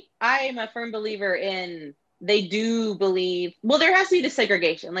 I'm a firm believer in. They do believe, well, there has to be the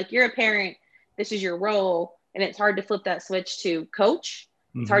segregation. Like, you're a parent, this is your role, and it's hard to flip that switch to coach.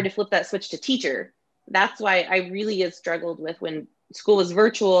 It's hard to flip that switch to teacher. That's why I really have struggled with when school was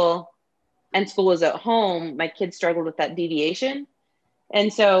virtual and school was at home, my kids struggled with that deviation.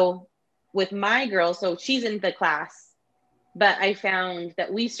 And so with my girl, so she's in the class, but I found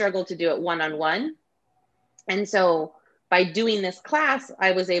that we struggled to do it one-on-one. And so by doing this class,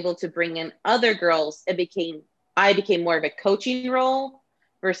 I was able to bring in other girls. I became more of a coaching role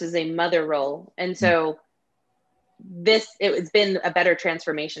versus a mother role. And so it's been a better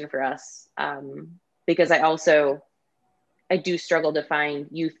transformation for us because I do struggle to find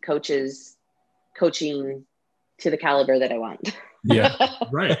youth coaches coaching to the caliber that I want. Yeah,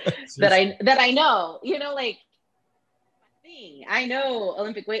 right. that I know, like I know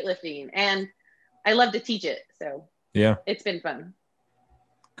Olympic weightlifting, and I love to teach it. So Yeah. it's been fun.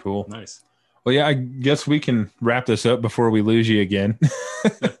 Cool. Nice. Well, yeah, I guess we can wrap this up before we lose you again.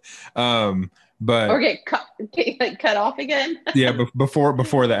 But or get cut off again. Yeah,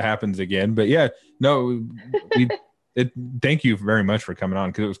 before that happens again. But yeah, no, thank you very much for coming on,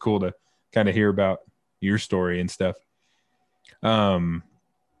 because it was cool to kind of hear about your story and stuff.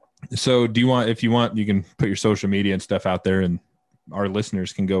 So if you want, you can put your social media and stuff out there, and our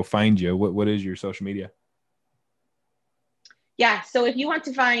listeners can go find you. What is your social media? Yeah. So if you want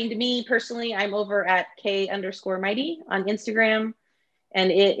to find me personally, I'm over at K_Mighty on Instagram. And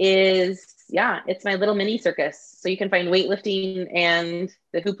it's my little mini circus. So you can find weightlifting and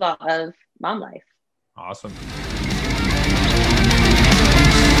the hoopla of mom life. Awesome.